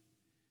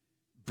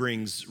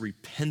brings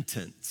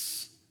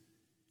repentance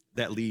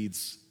that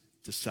leads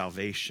to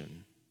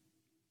salvation.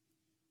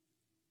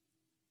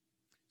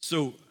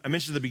 So I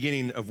mentioned at the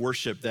beginning of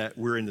worship that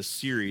we're in this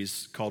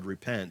series called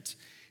Repent,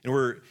 and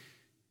we're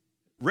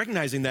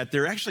recognizing that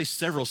there are actually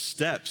several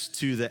steps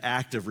to the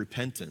act of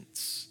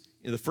repentance.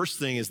 The first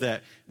thing is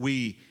that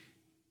we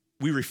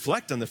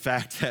reflect on the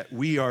fact that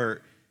we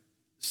are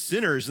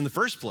sinners in the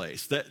first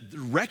place, that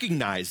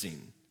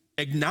recognizing,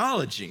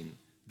 acknowledging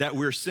that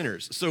we're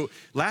sinners. So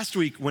last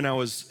week when I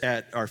was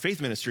at our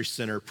Faith Ministry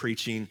Center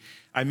preaching,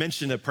 I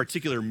mentioned a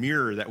particular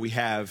mirror that we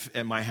have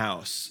at my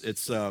house.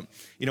 It's, on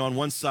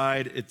one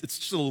side, it's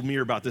just a little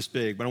mirror about this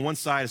big, but on one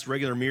side it's a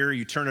regular mirror.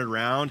 You turn it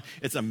around,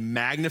 it's a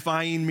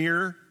magnifying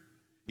mirror.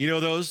 You know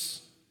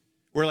those?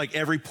 Where like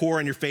every pore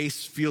on your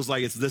face feels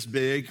like it's this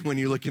big when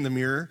you look in the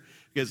mirror.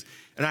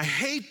 And I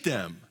hate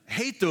them,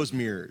 hate those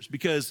mirrors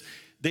because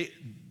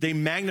they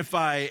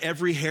magnify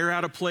every hair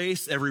out of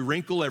place, every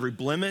wrinkle, every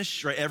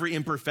blemish, right? Every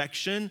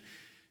imperfection.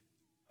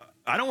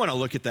 I don't want to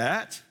look at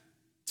that.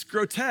 It's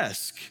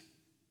grotesque.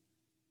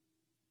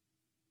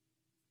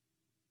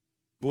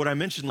 But what I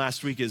mentioned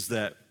last week is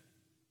that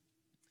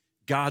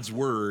God's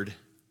word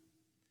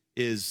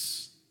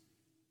is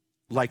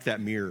like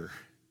that mirror.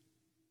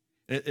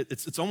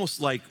 It's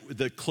almost like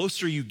the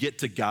closer you get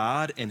to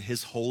God and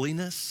his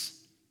holiness,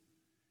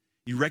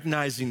 you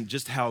recognizing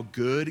just how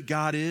good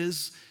God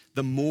is,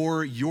 the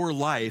more your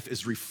life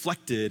is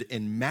reflected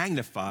and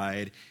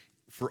magnified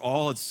for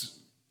all its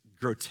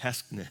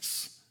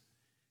grotesqueness,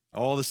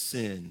 all the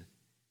sin,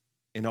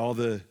 and all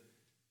the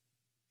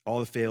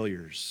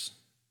failures.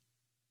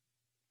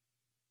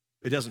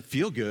 It doesn't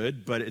feel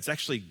good, but it's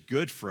actually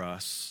good for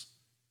us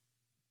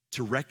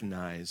to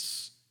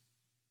recognize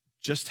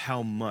just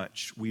how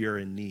much we are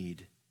in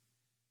need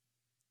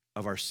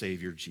of our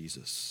Savior,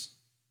 Jesus.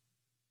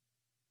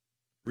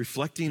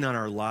 reflecting on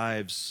our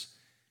lives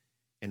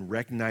and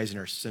recognizing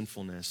our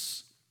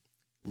sinfulness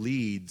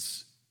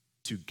leads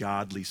to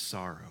godly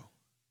sorrow.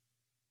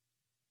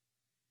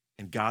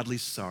 And godly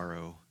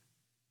sorrow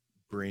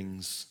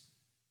brings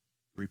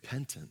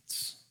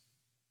repentance.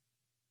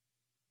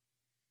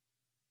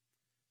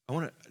 I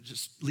want to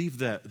just leave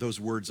those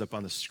words up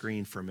on the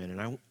screen for a minute.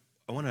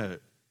 I want to,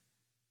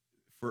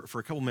 for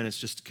a couple minutes,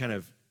 just kind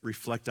of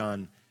reflect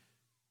on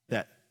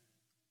that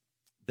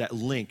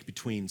link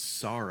between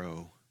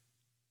sorrow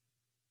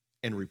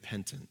and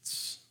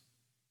repentance.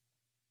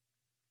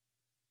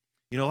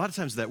 You know, a lot of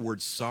times that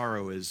word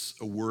sorrow is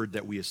a word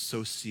that we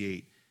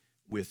associate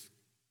with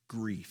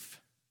grief.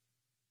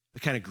 The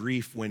kind of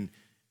grief when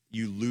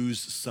you lose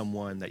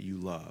someone that you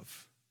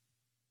love.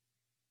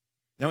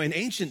 Now, in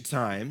ancient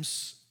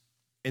times,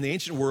 in the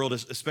ancient world,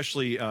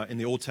 especially in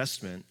the Old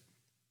Testament,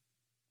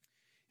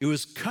 it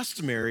was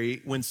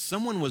customary when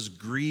someone was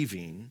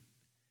grieving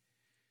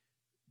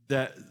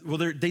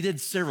they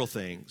did several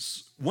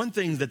things. One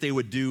thing that they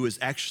would do is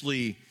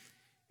actually,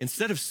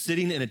 instead of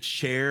sitting in a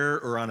chair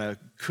or on a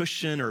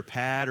cushion or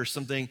pad or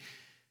something,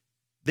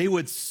 they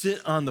would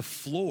sit on the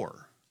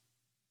floor.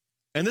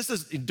 And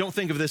don't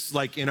think of this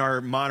like in our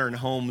modern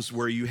homes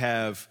where you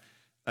have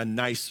a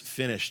nice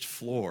finished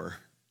floor.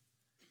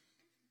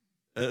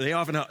 They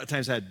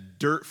oftentimes had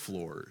dirt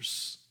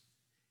floors,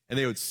 and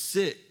they would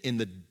sit in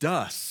the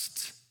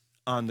dust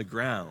on the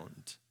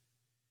ground.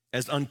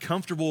 As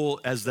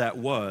uncomfortable as that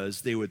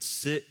was, they would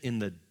sit in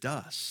the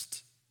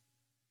dust.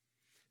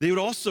 They would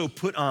also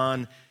put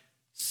on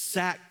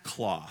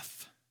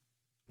sackcloth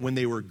when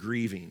they were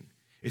grieving.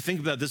 You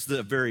think about this is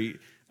a very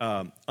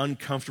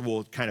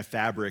uncomfortable kind of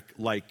fabric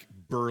like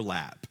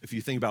burlap. If you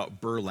think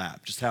about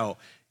burlap, just how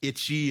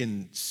itchy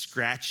and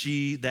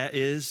scratchy that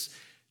is,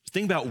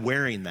 think about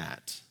wearing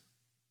that,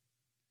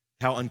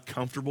 how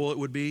uncomfortable it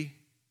would be.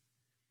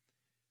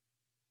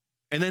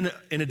 And then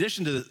in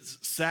addition to the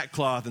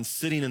sackcloth and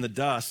sitting in the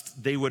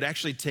dust, they would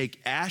actually take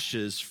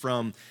ashes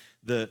from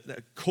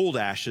the cold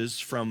ashes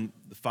from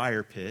the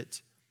fire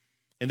pit,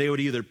 and they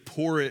would either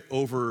pour it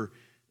over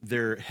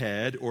their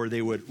head or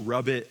they would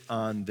rub it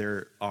on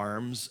their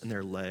arms and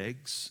their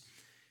legs.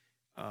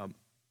 And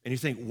you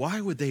think,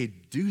 why would they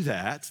do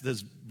that?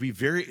 That'd be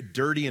very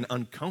dirty and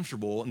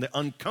uncomfortable. And the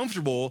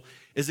uncomfortable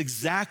is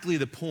exactly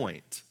the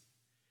point.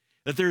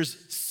 That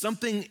there's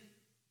something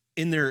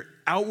in their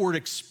outward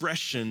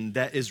expression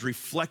that is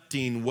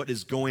reflecting what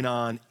is going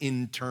on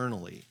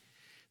internally.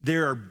 They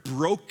are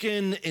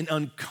broken and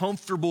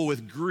uncomfortable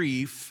with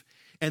grief,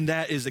 and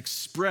that is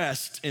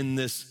expressed in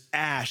this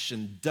ash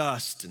and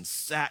dust and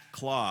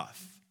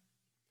sackcloth.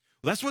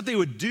 Well, that's what they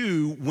would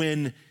do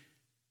when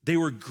they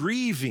were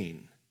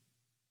grieving.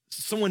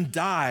 Someone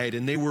died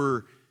and they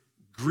were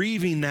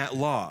grieving that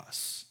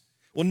loss.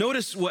 Well,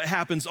 notice what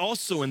happens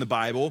also in the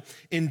Bible.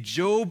 In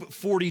Job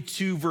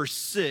 42, verse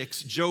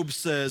 6, Job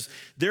says,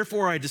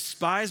 "Therefore I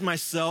despise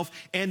myself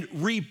and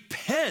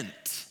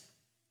repent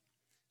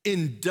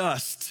in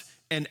dust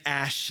and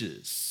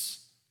ashes."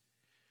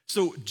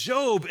 So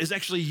Job is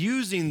actually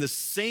using the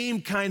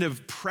same kind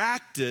of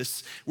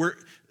practice where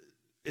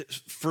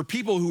for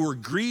people who were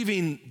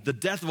grieving the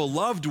death of a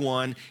loved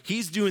one,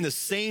 he's doing the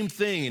same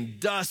thing in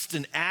dust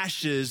and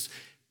ashes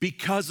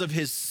because of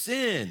his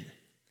sin.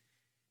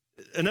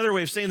 Another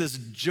way of saying this,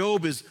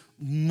 Job is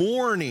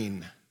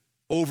mourning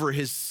over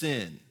his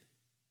sin.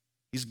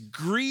 He's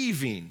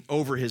grieving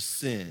over his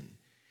sin.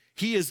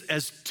 He is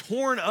as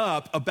torn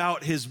up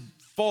about his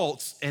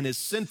faults and his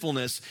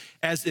sinfulness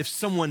as if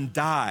someone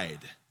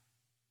died.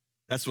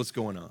 That's what's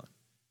going on.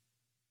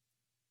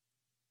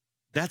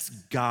 That's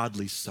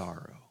godly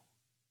sorrow.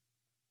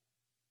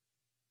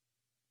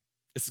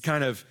 It's the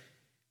kind of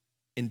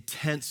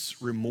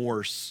intense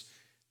remorse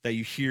that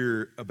you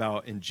hear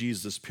about in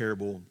Jesus'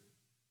 parable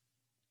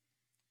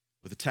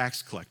with a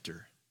tax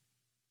collector.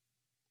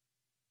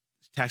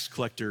 The tax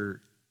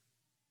collector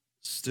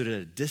stood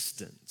at a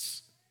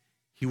distance.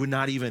 He would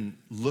not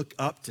even look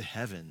up to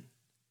heaven,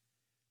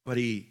 but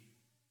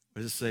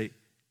what does it say?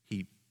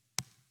 He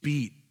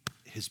beat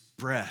his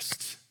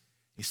breast.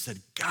 He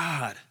said,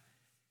 "God,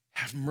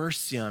 have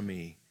mercy on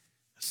me,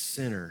 a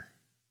sinner."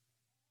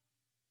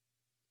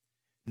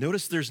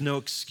 Notice there's no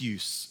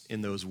excuse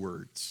in those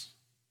words.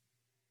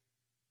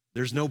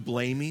 There's no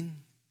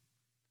blaming.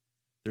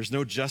 There's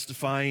no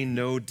justifying,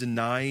 no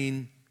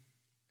denying,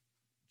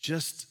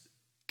 just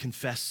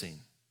confessing.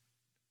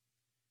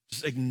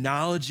 Just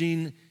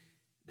acknowledging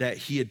that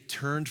he had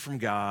turned from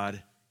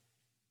God,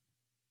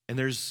 and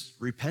there's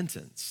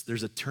repentance.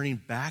 There's a turning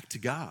back to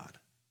God.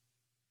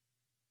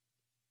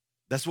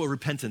 That's what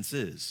repentance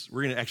is.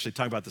 We're going to actually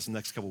talk about this in the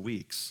next couple of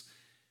weeks.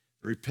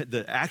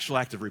 The actual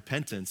act of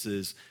repentance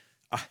is,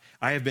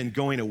 I have been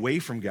going away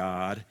from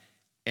God,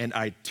 and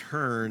I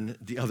turn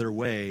the other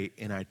way,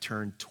 and I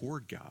turn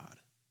toward God.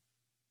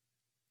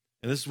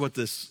 And this is what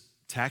this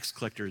tax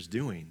collector is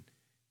doing,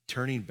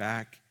 turning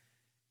back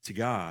to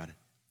God.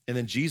 And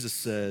then Jesus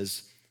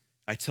says,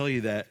 I tell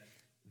you that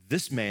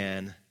this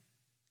man,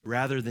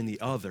 rather than the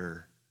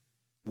other,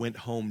 went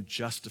home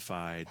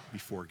justified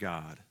before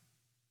God.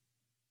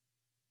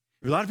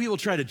 A lot of people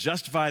try to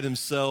justify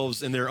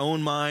themselves in their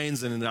own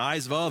minds and in the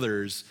eyes of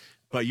others,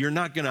 but you're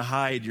not going to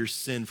hide your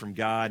sin from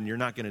God, and you're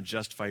not going to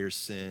justify your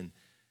sin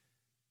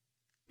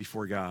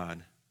before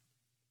God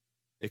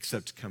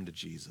except to come to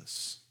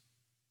Jesus.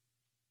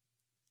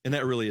 And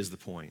that really is the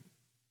point.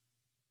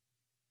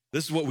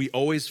 This is what we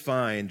always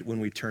find when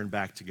we turn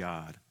back to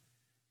God.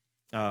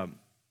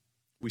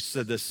 We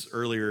said this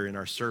earlier in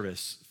our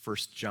service, 1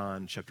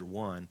 John chapter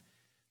 1.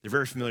 They're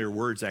very familiar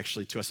words,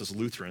 actually, to us as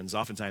Lutherans.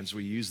 Oftentimes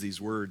we use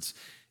these words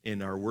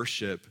in our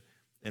worship,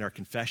 in our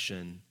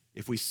confession.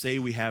 If we say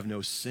we have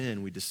no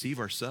sin, we deceive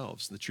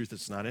ourselves. The truth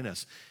is not in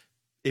us.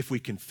 If we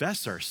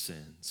confess our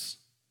sins,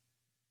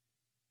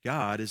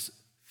 God is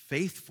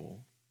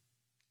faithful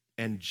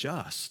and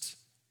just,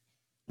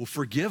 will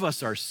forgive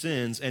us our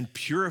sins and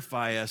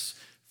purify us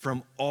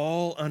from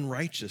all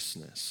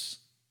unrighteousness.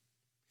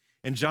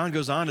 And John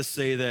goes on to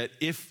say that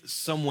if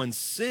someone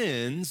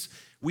sins,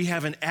 we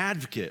have an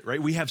advocate,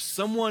 right? We have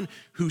someone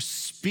who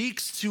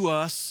speaks to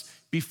us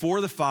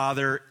before the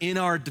Father in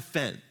our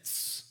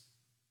defense.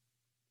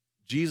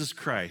 Jesus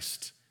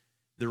Christ,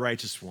 the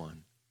righteous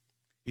one.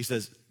 He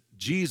says,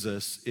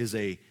 Jesus is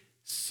a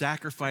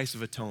sacrifice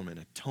of atonement,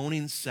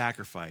 atoning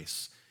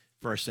sacrifice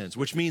for our sins,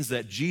 which means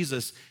that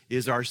Jesus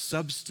is our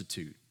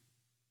substitute.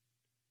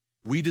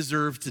 We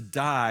deserve to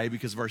die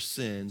because of our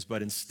sins,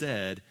 but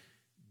instead,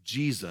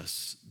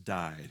 Jesus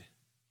died.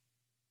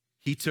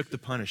 He took the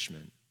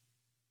punishment.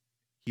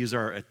 He is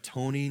our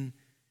atoning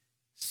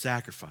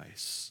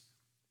sacrifice.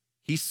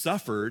 He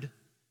suffered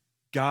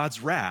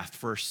God's wrath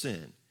for our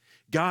sin.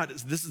 God,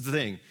 this is the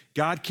thing,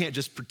 God can't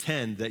just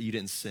pretend that you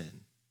didn't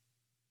sin.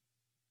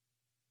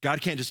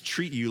 God can't just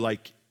treat you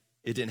like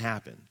it didn't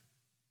happen.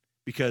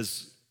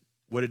 Because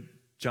what did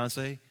John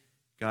say?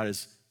 God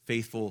is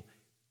faithful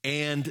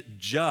and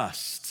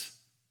just.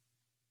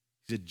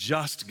 He's a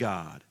just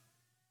God.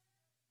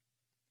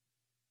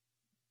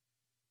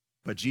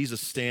 But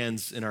Jesus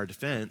stands in our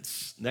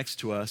defense next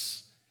to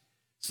us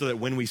so that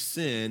when we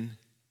sin,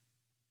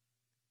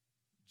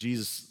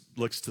 Jesus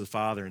looks to the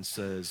Father and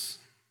says,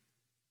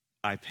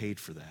 I paid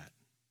for that.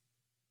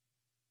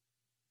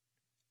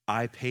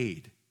 I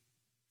paid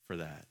for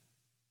that.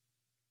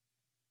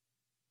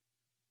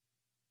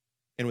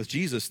 And with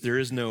Jesus, there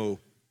is no,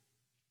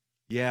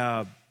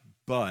 yeah,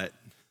 but.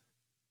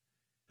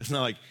 It's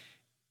not like,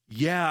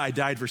 yeah, I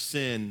died for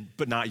sin,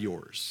 but not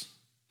yours.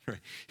 Right?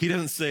 He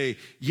doesn't say,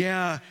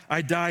 yeah,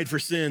 I died for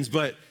sins,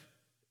 but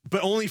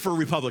only for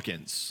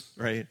Republicans,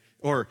 right?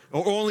 Or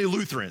only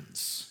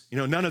Lutherans,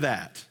 none of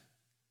that.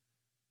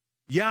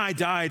 Yeah, I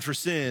died for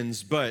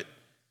sins, but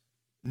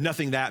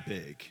nothing that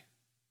big.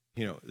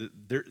 If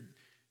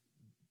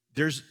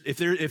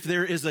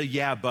there is a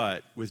yeah,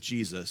 but with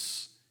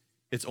Jesus,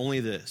 it's only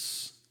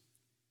this.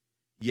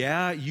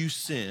 Yeah, you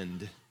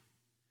sinned,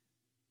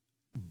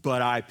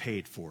 but I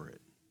paid for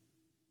it.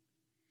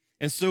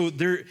 And so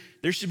there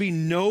should be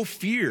no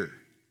fear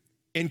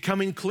in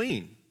coming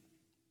clean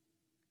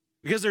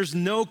because there's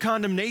no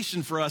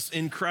condemnation for us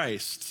in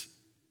Christ.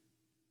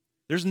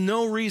 There's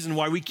no reason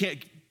why we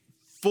can't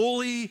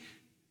fully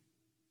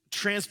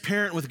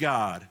transparent with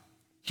God.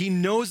 He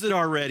knows it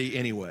already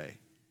anyway.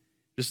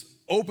 Just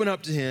open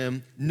up to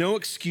him, no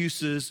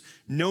excuses,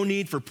 no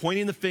need for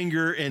pointing the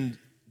finger and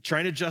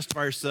trying to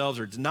justify ourselves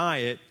or deny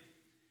it.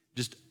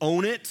 Just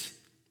own it,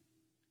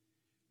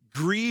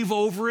 grieve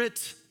over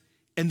it,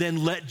 and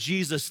then let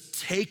Jesus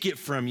take it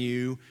from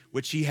you,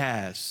 which he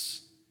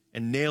has,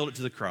 and nailed it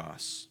to the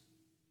cross.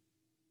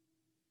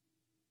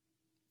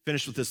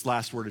 Finish with this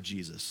last word of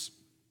Jesus.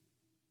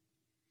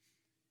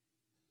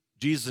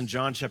 Jesus in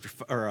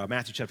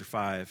Matthew chapter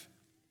 5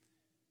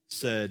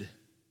 said,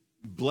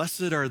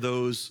 "Blessed are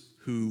those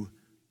who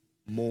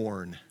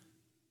mourn."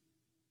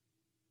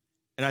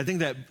 And I think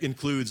that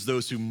includes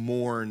those who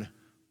mourn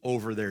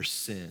over their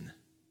sin.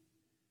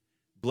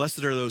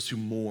 Blessed are those who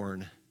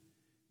mourn.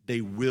 They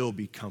will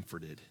be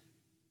comforted.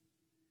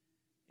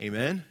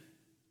 Amen?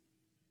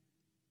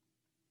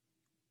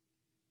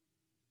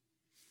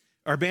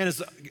 Our band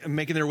is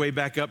making their way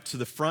back up to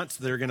the front.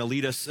 They're going to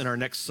lead us in our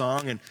next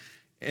song.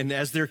 And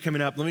as they're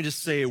coming up, let me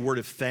just say a word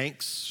of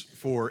thanks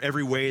for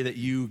every way that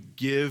you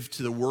give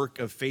to the work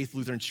of Faith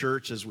Lutheran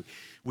Church as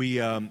we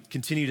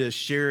continue to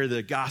share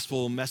the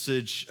gospel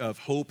message of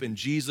hope in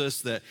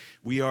Jesus, that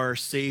we are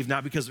saved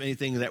not because of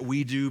anything that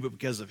we do, but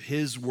because of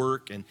his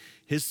work and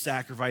his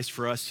sacrifice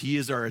for us. He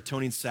is our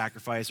atoning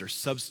sacrifice, our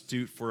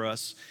substitute for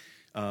us.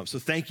 So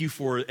thank you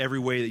for every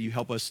way that you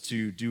help us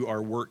to do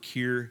our work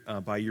here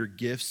by your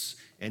gifts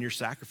and your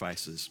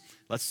sacrifices.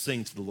 Let's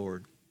sing to the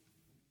Lord.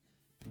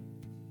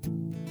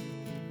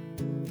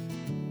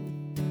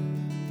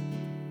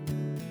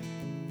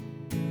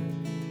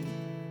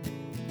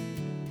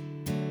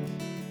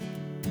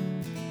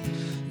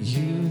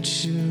 You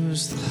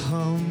choose the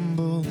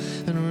humble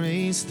and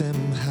raise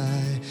them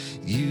high.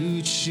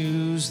 You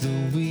choose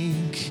the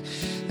weak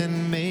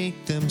and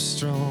make them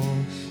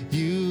strong.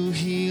 You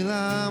heal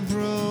our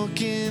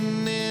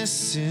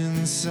brokenness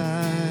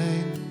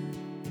inside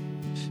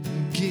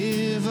and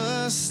give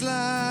us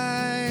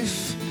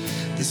life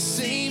the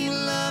same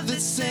love that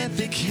set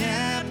the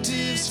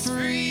captives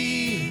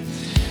free,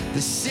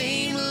 the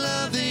same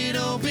love that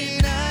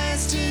opened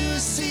eyes to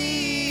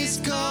see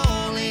is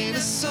calling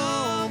us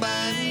all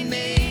by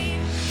name.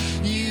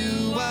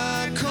 You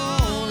are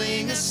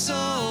calling us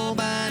all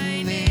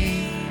by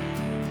name.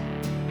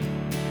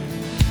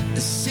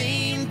 The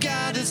same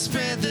God that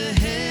spread the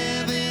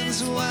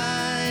heavens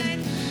wide,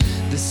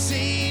 the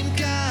same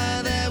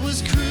God that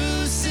was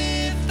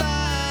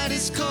crucified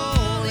is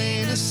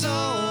calling us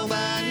all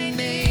by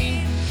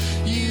name.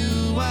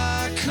 You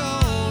are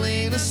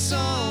calling us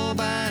all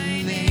by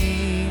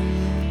name.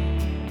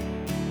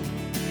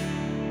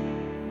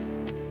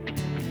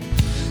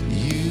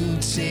 You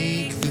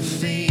take the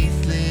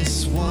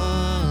faithless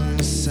one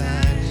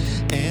aside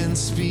and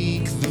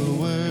speak the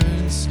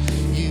words,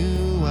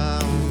 you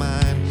are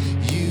mine.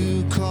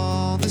 You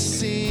call the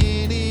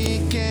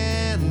cynic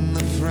and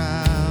the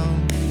proud.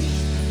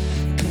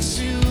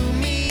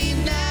 Consume me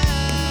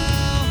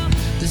now.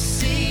 The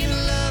same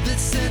love that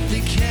set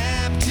the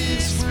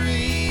captives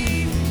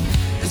free,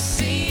 the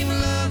same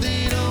love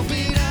that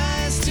opened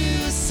eyes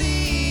to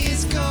see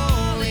is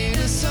calling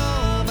us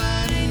all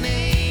by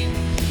name.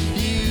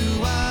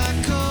 You are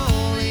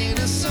calling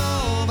us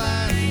all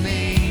by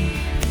name.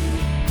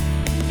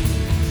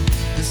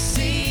 The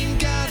same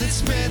God that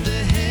spread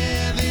the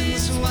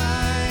heavens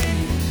wide,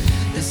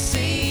 the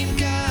same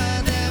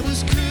God that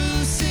was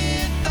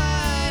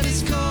crucified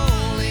is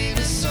calling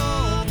us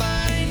all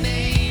by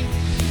name.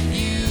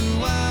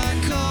 You are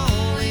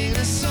calling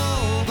us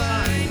all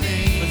by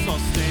name. Let's all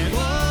stand.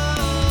 Whoa,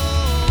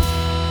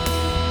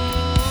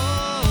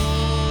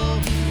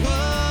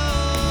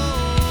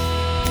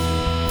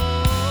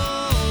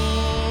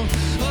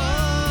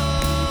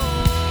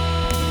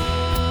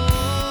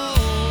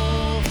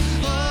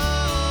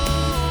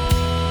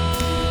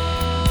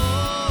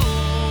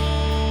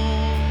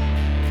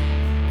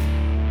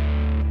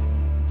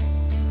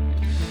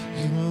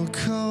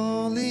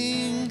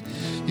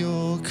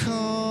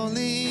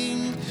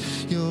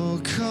 you're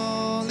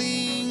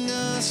calling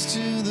us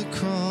to the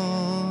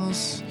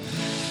cross.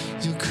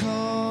 You're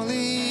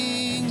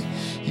calling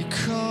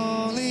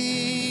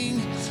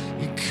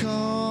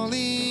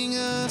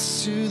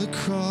us to the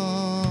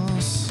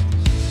cross.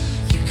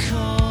 You're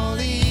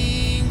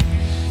calling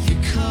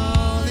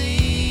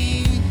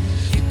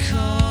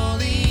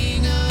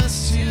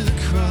us to the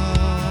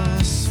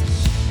cross.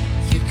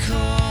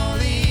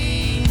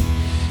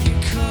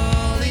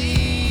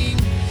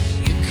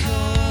 You're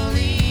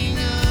calling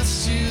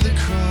us to the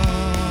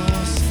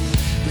cross.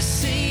 The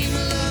same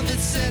love that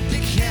set the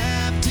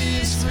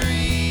captives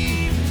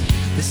free,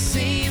 the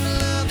same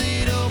love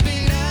that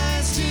opened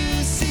eyes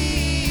to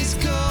see is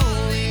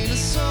calling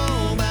us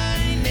all by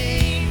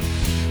name.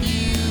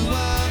 You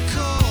are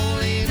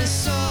calling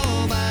us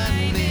all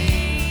by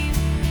name.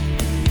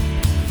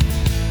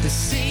 The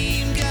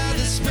same God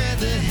that spread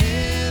the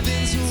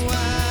heavens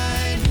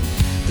wide,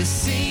 the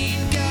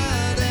same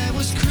God that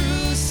was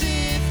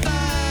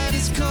crucified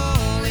is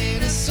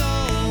calling us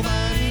all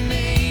by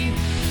name.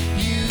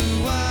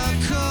 You are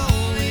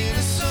calling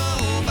us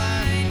all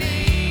by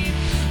name.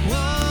 Whoa,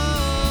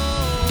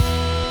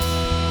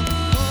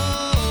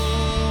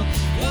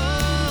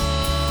 whoa,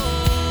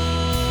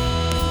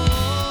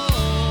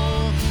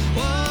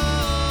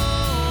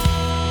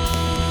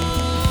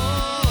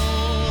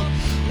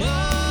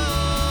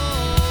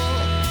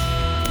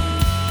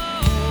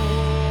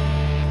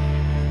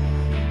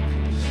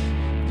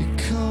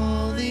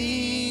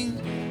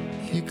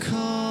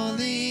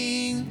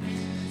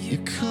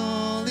 you're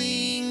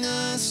calling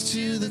us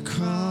to the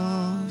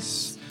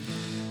cross.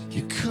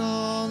 You're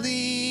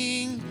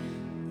calling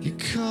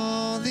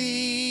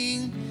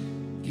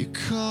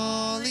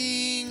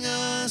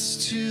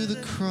us to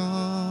the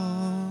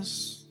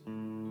cross.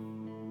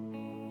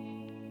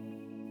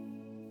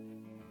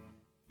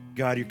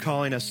 God, you're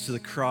calling us to the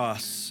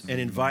cross and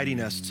inviting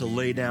us to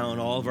lay down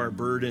all of our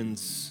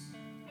burdens,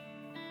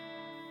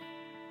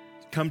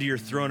 to come to your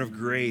throne of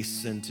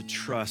grace and to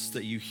trust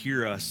that you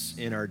hear us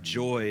in our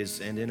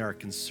joys and in our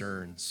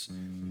concerns.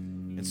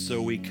 And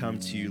so we come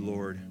to you,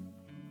 Lord.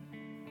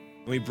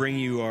 We bring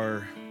you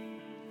our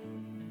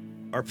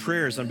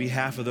prayers on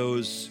behalf of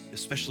those,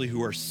 especially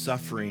who are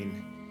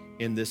suffering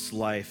in this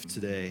life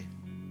today.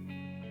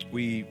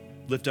 We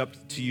lift up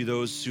to you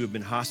those who have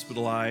been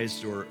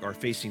hospitalized or are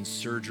facing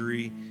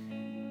surgery,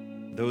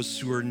 those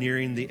who are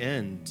nearing the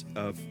end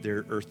of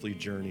their earthly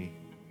journey.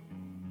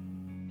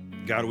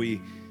 God,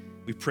 we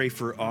pray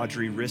for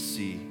Audrey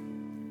Rissy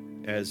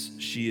as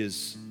she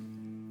is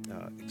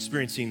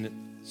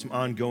experiencing some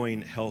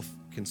ongoing health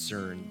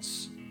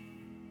concerns.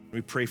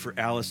 We pray for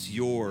Alice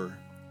Yore,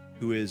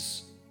 who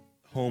is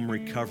home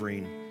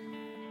recovering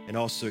and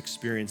also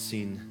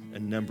experiencing a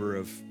number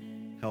of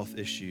health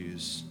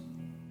issues.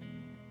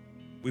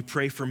 We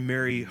pray for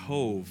Mary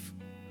Hove,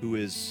 who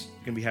is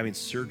going to be having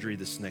surgery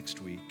this next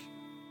week.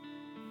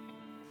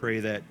 Pray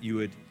that you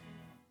would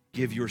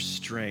give your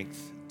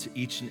strength to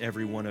each and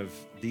every one of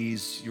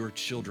these, your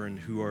children,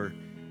 who are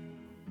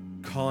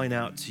calling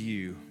out to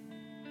you,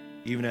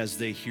 even as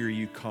they hear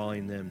you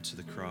calling them to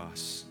the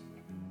cross.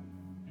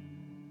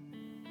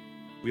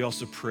 We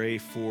also pray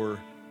for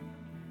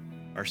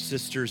our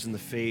sisters in the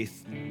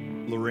faith,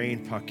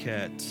 Lorraine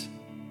Paquette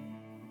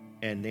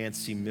and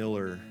Nancy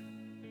Miller,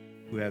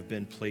 who have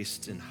been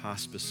placed in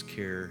hospice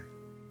care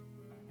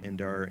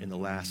and are in the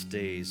last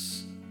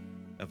days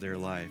of their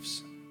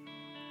lives.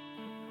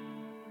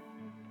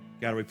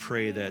 God, we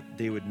pray that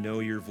they would know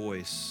your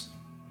voice,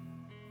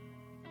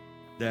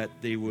 that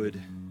they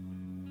would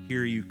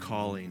hear you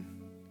calling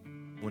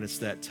when it's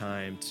that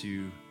time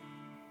to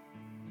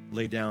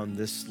lay down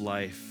this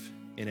life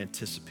in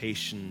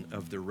anticipation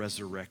of the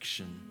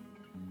resurrection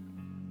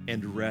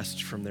and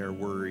rest from their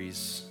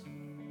worries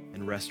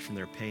and rest from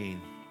their pain.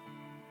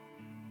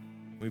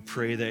 We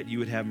pray that you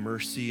would have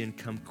mercy and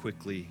come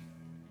quickly,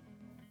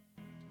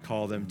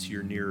 call them to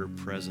your nearer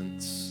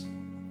presence,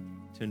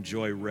 to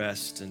enjoy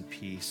rest and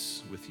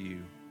peace with you.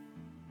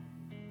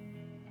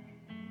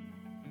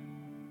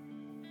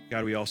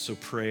 God, we also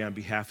pray on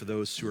behalf of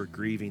those who are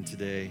grieving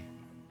today,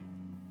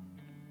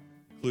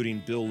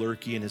 including Bill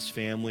Lurkey and his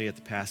family at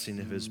the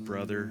passing of his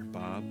brother,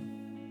 Bob.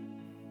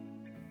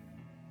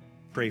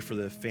 Pray for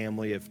the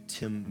family of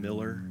Tim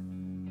Miller,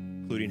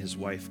 including his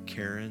wife,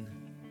 Karen,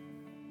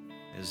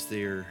 as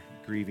they're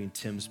grieving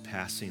Tim's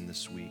passing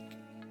this week.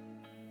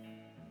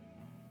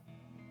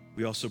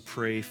 We also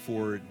pray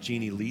for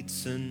Jeannie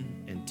Leetson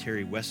and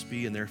Terry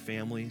Westby and their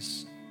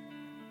families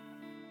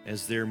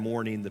as they're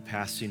mourning the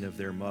passing of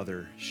their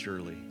mother,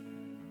 Shirley.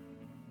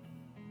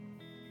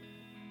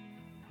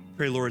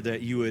 Pray, Lord,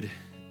 that you would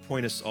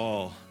point us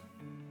all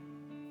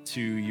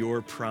to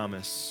your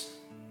promise,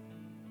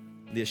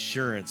 the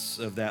assurance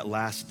of that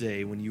last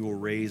day when you will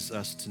raise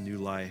us to new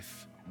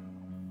life,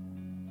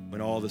 when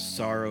all the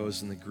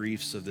sorrows and the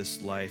griefs of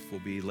this life will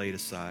be laid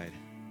aside,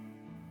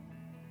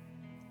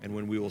 and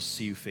when we will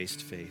see you face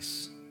to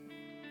face.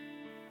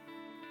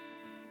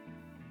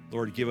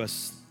 Lord, give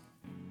us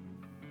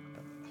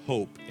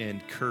hope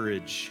and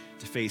courage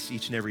to face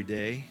each and every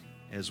day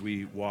as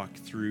we walk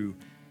through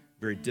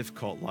a very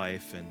difficult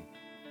life and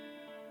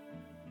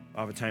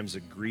oftentimes a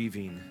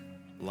grieving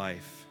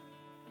life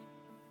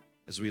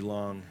as we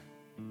long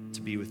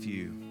to be with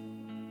you.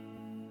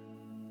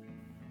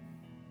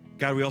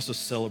 God, we also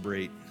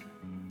celebrate.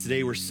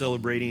 Today we're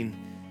celebrating,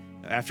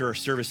 after our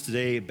service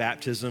today,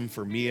 baptism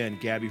for Mia and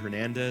Gabby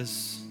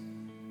Hernandez.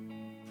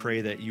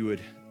 Pray that you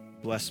would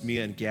bless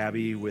Mia and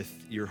Gabby with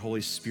your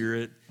Holy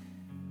Spirit.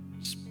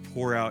 Just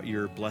pour out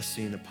your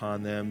blessing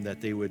upon them, that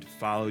they would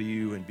follow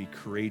you and be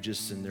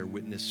courageous in their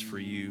witness for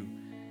you.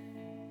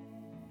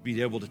 Be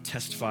able to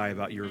testify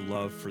about your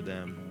love for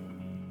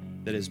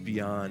them that is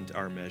beyond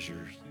our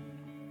measures.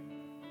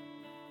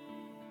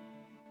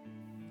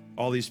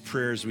 All these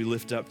prayers we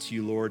lift up to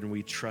you, Lord, and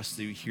we trust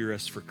that you hear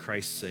us for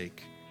Christ's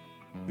sake,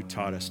 who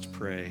taught us to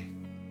pray.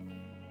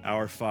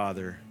 Our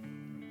Father,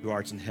 who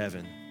art in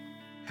heaven,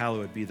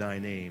 hallowed be thy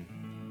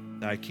name.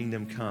 Thy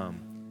kingdom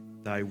come,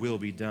 thy will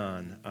be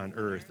done on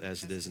earth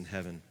as it is in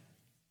heaven.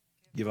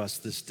 Give us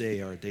this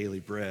day our daily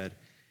bread,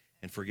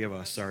 and forgive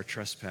us our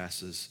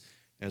trespasses,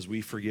 as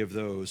we forgive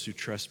those who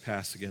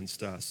trespass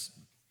against us.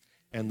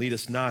 And lead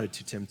us not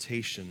into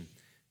temptation,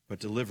 but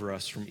deliver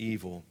us from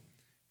evil.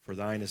 For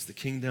thine is the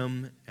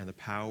kingdom, and the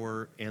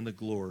power, and the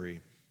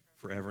glory,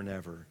 forever and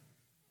ever.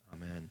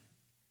 Amen.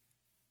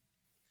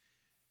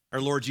 Our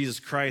Lord Jesus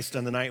Christ,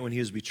 on the night when he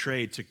was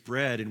betrayed, took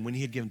bread, and when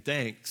he had given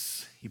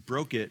thanks, he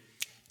broke it,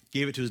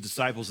 gave it to his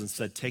disciples, and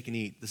said, "Take and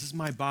eat. This is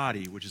my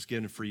body, which is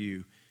given for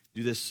you.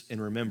 Do this in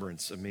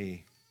remembrance of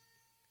me."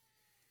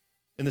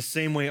 In the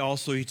same way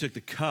also he took the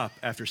cup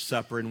after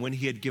supper, and when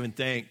he had given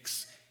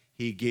thanks,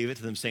 he gave it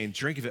to them, saying,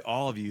 "Drink of it,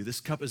 all of you.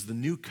 This cup is the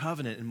new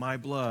covenant in my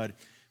blood,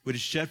 which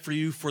is shed for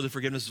you for the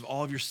forgiveness of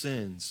all of your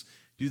sins.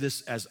 Do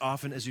this as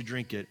often as you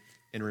drink it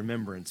in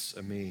remembrance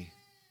of me."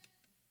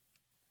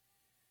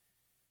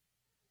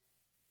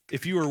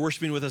 If you are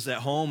worshiping with us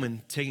at home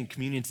and taking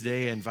communion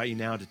today, I invite you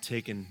now to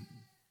take and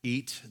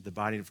eat the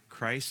body of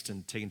Christ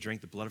and take and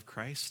drink the blood of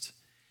Christ.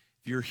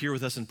 If you're here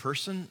with us in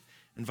person,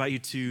 I invite you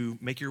to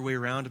make your way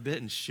around a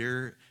bit and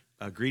share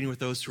a greeting with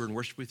those who are in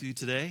worship with you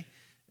today,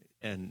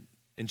 and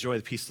enjoy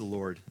the peace of the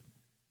Lord.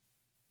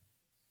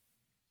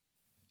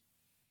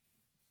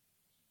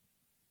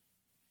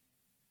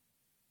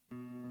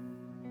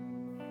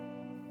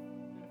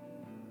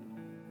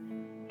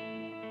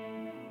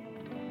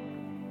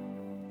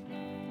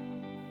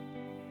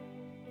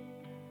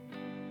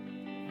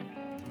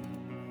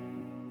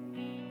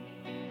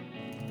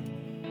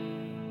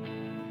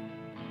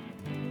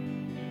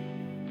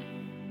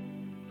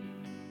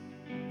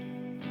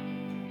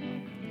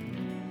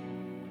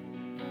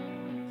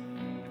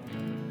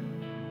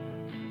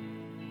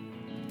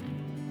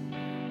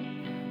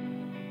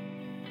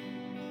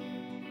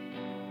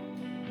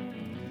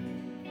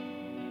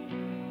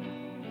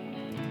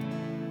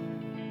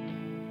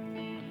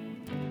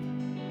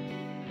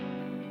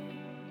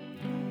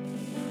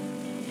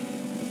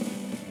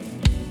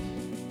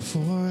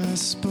 Before I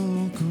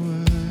spoke a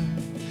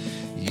word,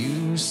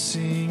 you were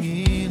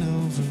singing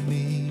over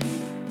me.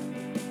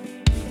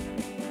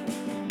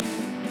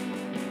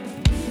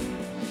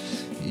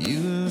 You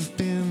have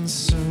been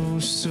so,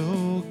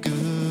 so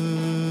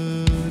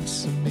good.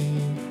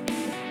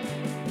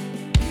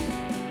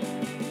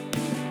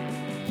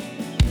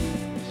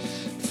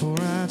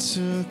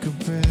 took a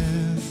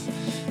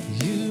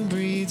breath, you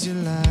breathed your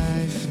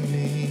life in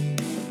me.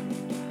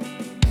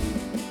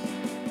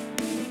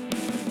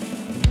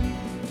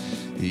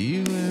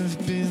 You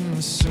have been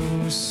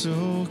so,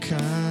 so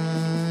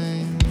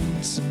kind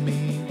to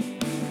me.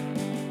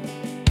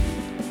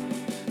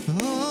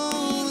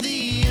 Oh,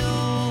 the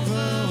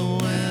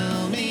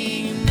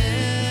overwhelming,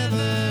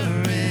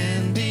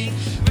 never-ending,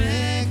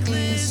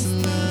 reckless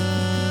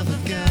love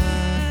of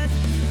God.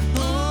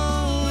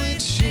 Oh, it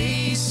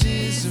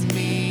chases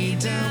me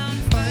down,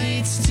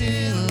 fights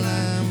till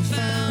I'm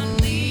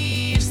found,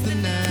 leaves the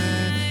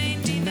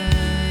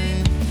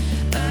 99.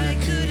 I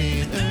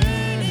couldn't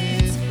earn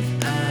it,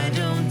 I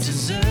don't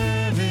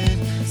deserve it,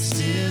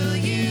 still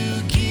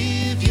you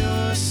give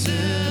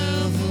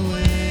yourself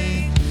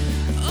away.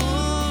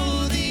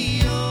 Oh,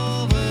 the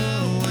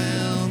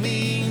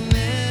overwhelming,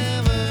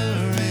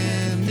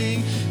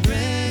 never-ending,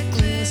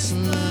 reckless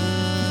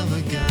love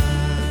of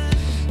God,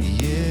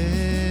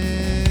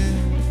 yeah.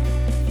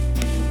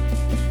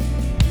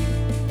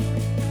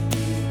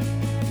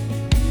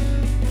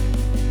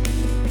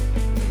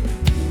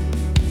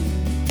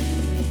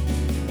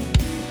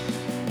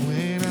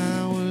 When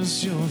I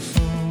was your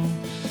foe,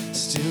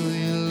 still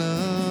your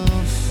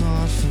love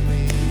fought for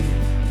me.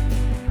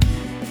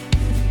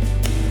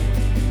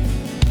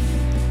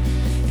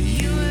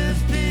 You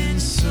have been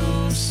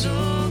so,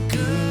 so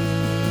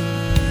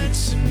good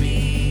to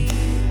me.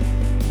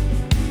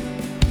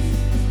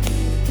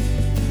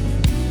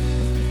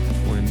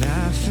 When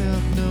I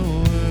felt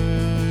no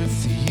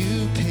worth,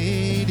 you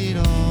paid it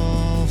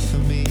all for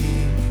me.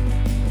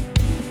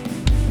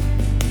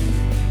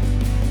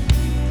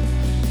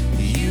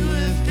 You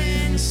have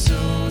been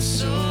so,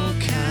 so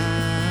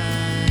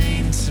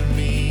kind to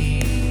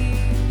me.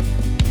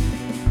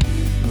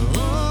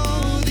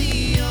 Oh,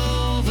 the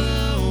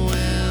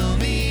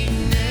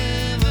overwhelming,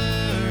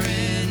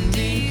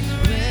 never-ending,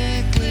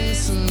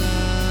 reckless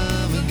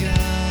love of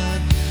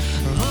God.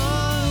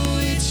 Oh,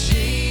 it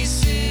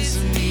chases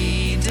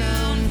me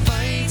down,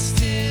 fights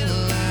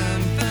till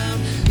I'm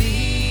found,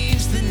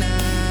 leaves the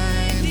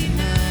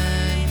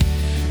 99.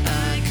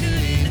 I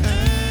couldn't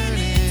earn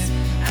it,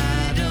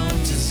 I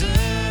don't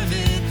deserve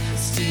it,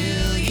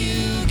 still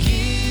you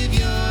give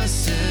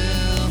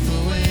yourself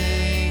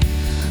away.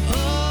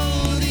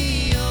 Oh,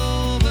 the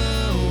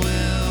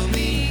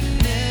overwhelming,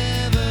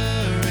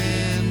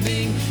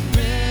 never-ending,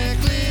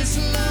 reckless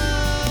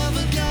love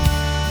of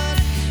God,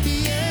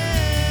 yeah.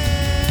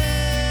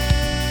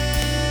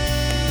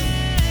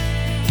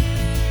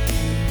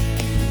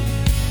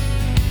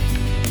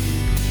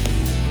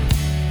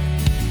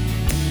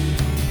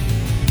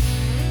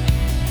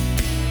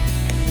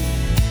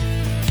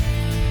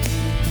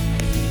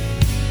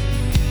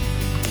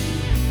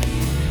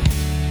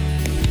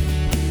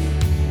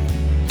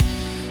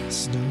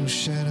 Snow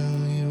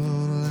shadow you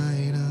won't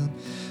light up,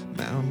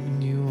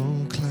 mountain you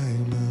won't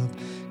climb up,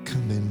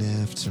 coming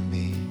after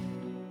me.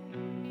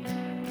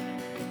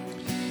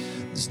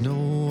 There's no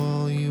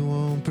wall you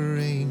won't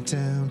break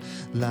down,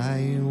 lie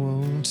you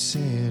won't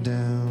tear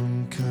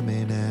down,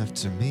 coming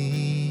after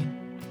me.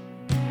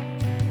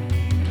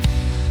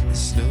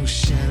 There's no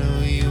shadow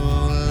you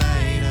won't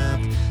light up,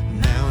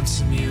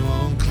 mountain you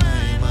won't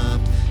climb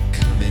up,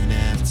 coming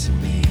after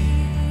me.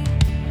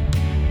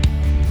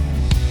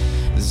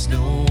 There's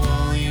no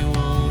wall you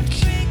won't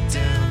kick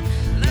down,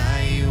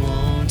 lie you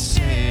won't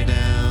tear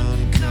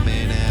down,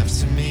 coming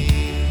after me.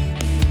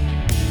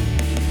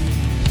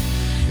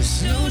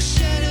 There's no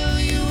shadow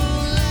you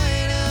won't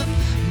light up,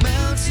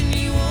 mountain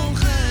you won't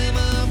climb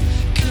up,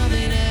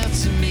 coming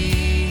after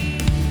me.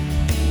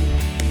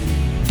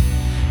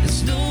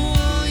 There's no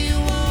wall you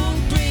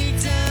won't break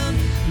down,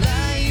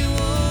 lie you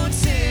won't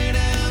tear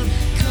down,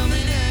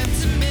 coming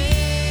after me.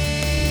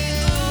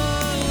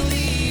 Oh,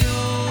 the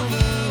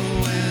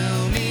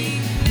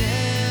overwhelming,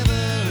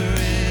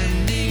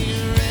 never-ending,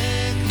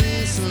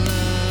 reckless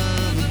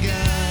love of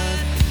God.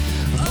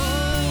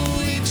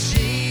 Oh, it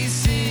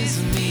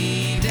chases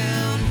me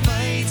down,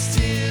 fights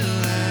till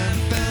I'm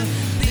found,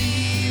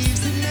 leaves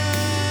the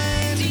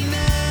 99.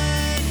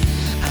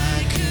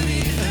 I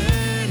couldn't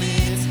earn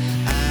it,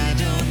 I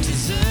don't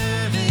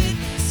deserve it,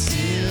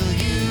 still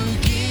you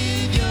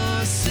give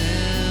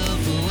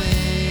yourself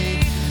away.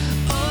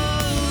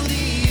 Oh,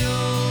 the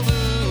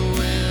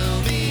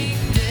overwhelming,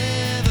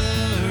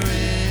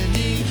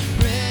 never-ending,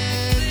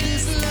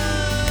 reckless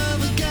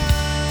love of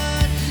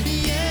God,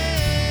 yeah.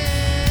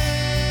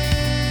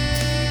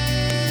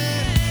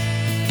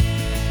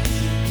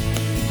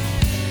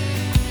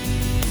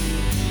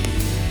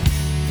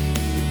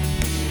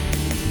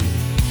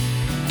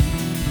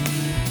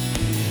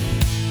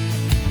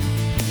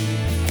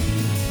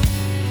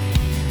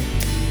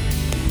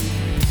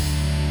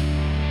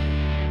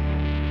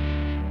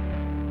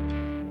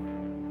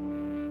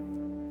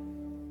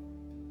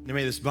 And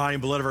may this body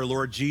and blood of our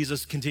Lord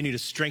Jesus continue to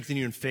strengthen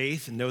you in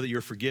faith and know that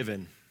you're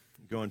forgiven.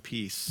 Go in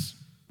peace.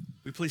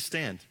 Will you please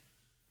stand?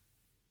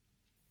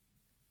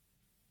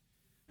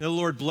 May the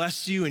Lord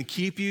bless you and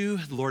keep you.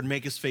 The Lord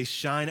make his face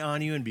shine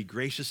on you and be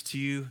gracious to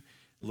you.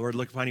 The Lord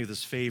look upon you with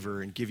his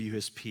favor and give you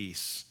his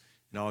peace.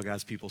 And all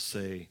God's people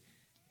say,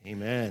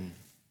 amen.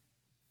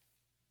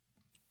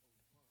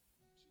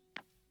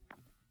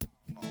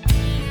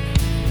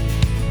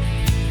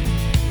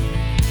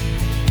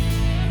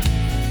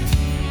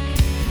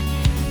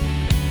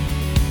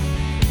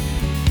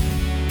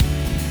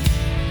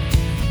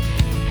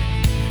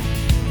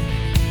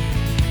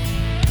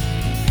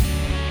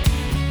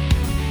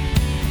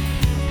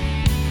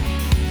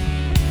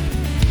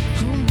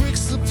 Who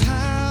breaks the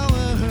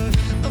power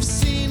of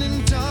sin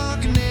and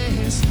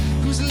darkness,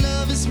 whose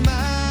love is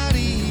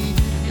mighty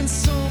and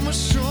so much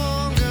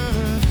stronger,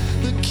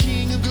 the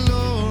King of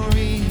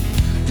glory,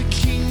 the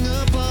King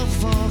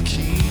above all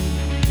kings,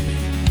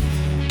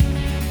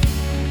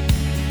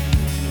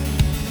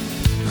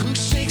 who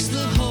shakes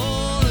the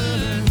whole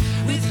earth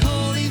with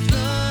holy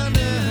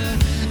thunder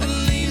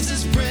and leaves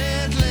us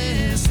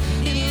breathless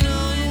in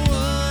awe and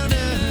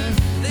wonder,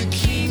 the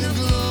King of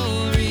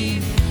glory,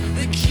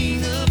 the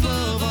King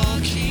above all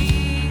kings.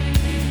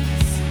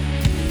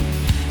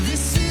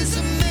 This is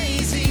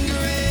amazing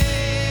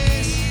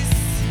grace.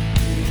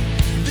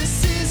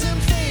 This is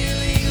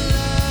unfailing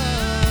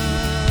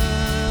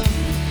love.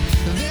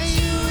 That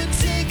you would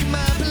take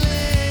my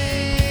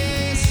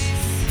place.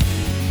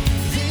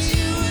 That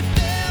you would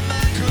bear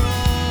my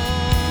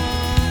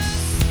cross.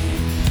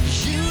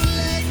 You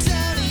laid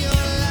down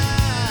your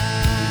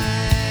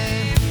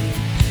life.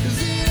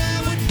 That I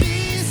would be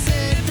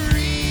set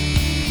free.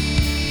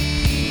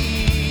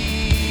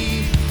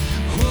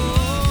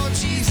 Oh,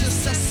 Jesus,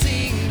 I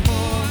sing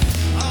for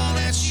all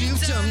that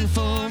you've done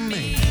for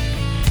me.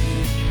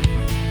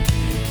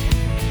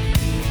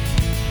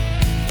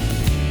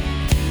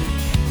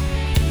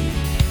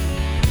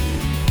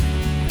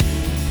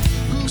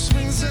 Who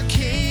swings the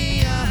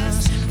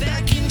chaos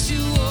back into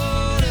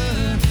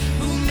order?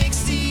 Who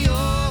makes the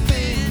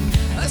orphan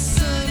a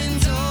son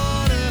and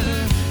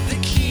daughter? The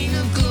King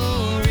of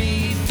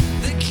glory,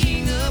 the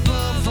King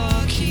above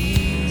all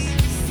kings.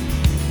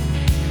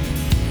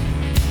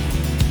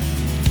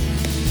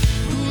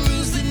 Who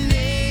rules the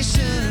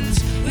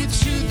nations with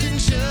truth and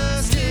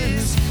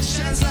justice,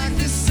 shines like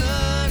the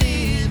sun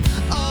in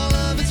all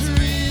of its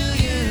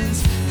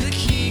brilliance. The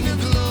King of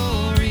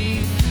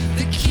glory,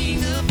 the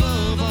King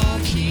above all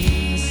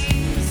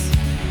kings.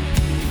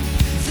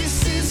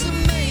 This is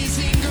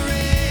amazing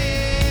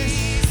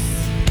grace.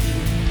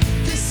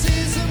 This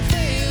is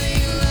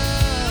unfailing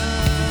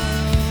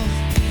love.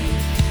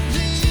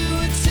 That you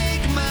would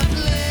take my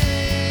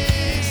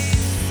place.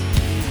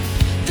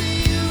 That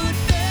you would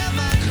bear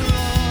my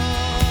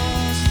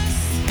cross.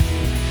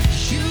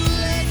 You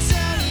laid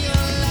down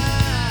your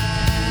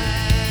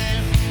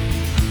life.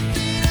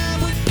 That I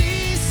would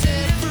be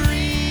set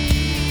free.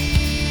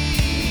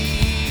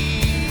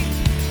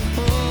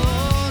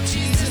 Oh,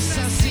 Jesus, I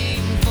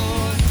sing for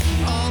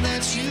all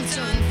that you've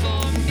done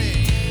for me.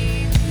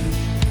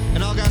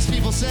 And all God's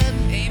people said,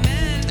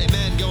 Amen.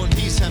 amen. Go in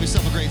peace. Have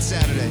yourself a great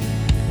Saturday.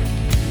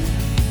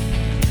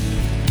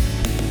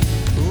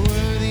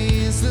 Worthy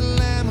is the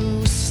Lamb who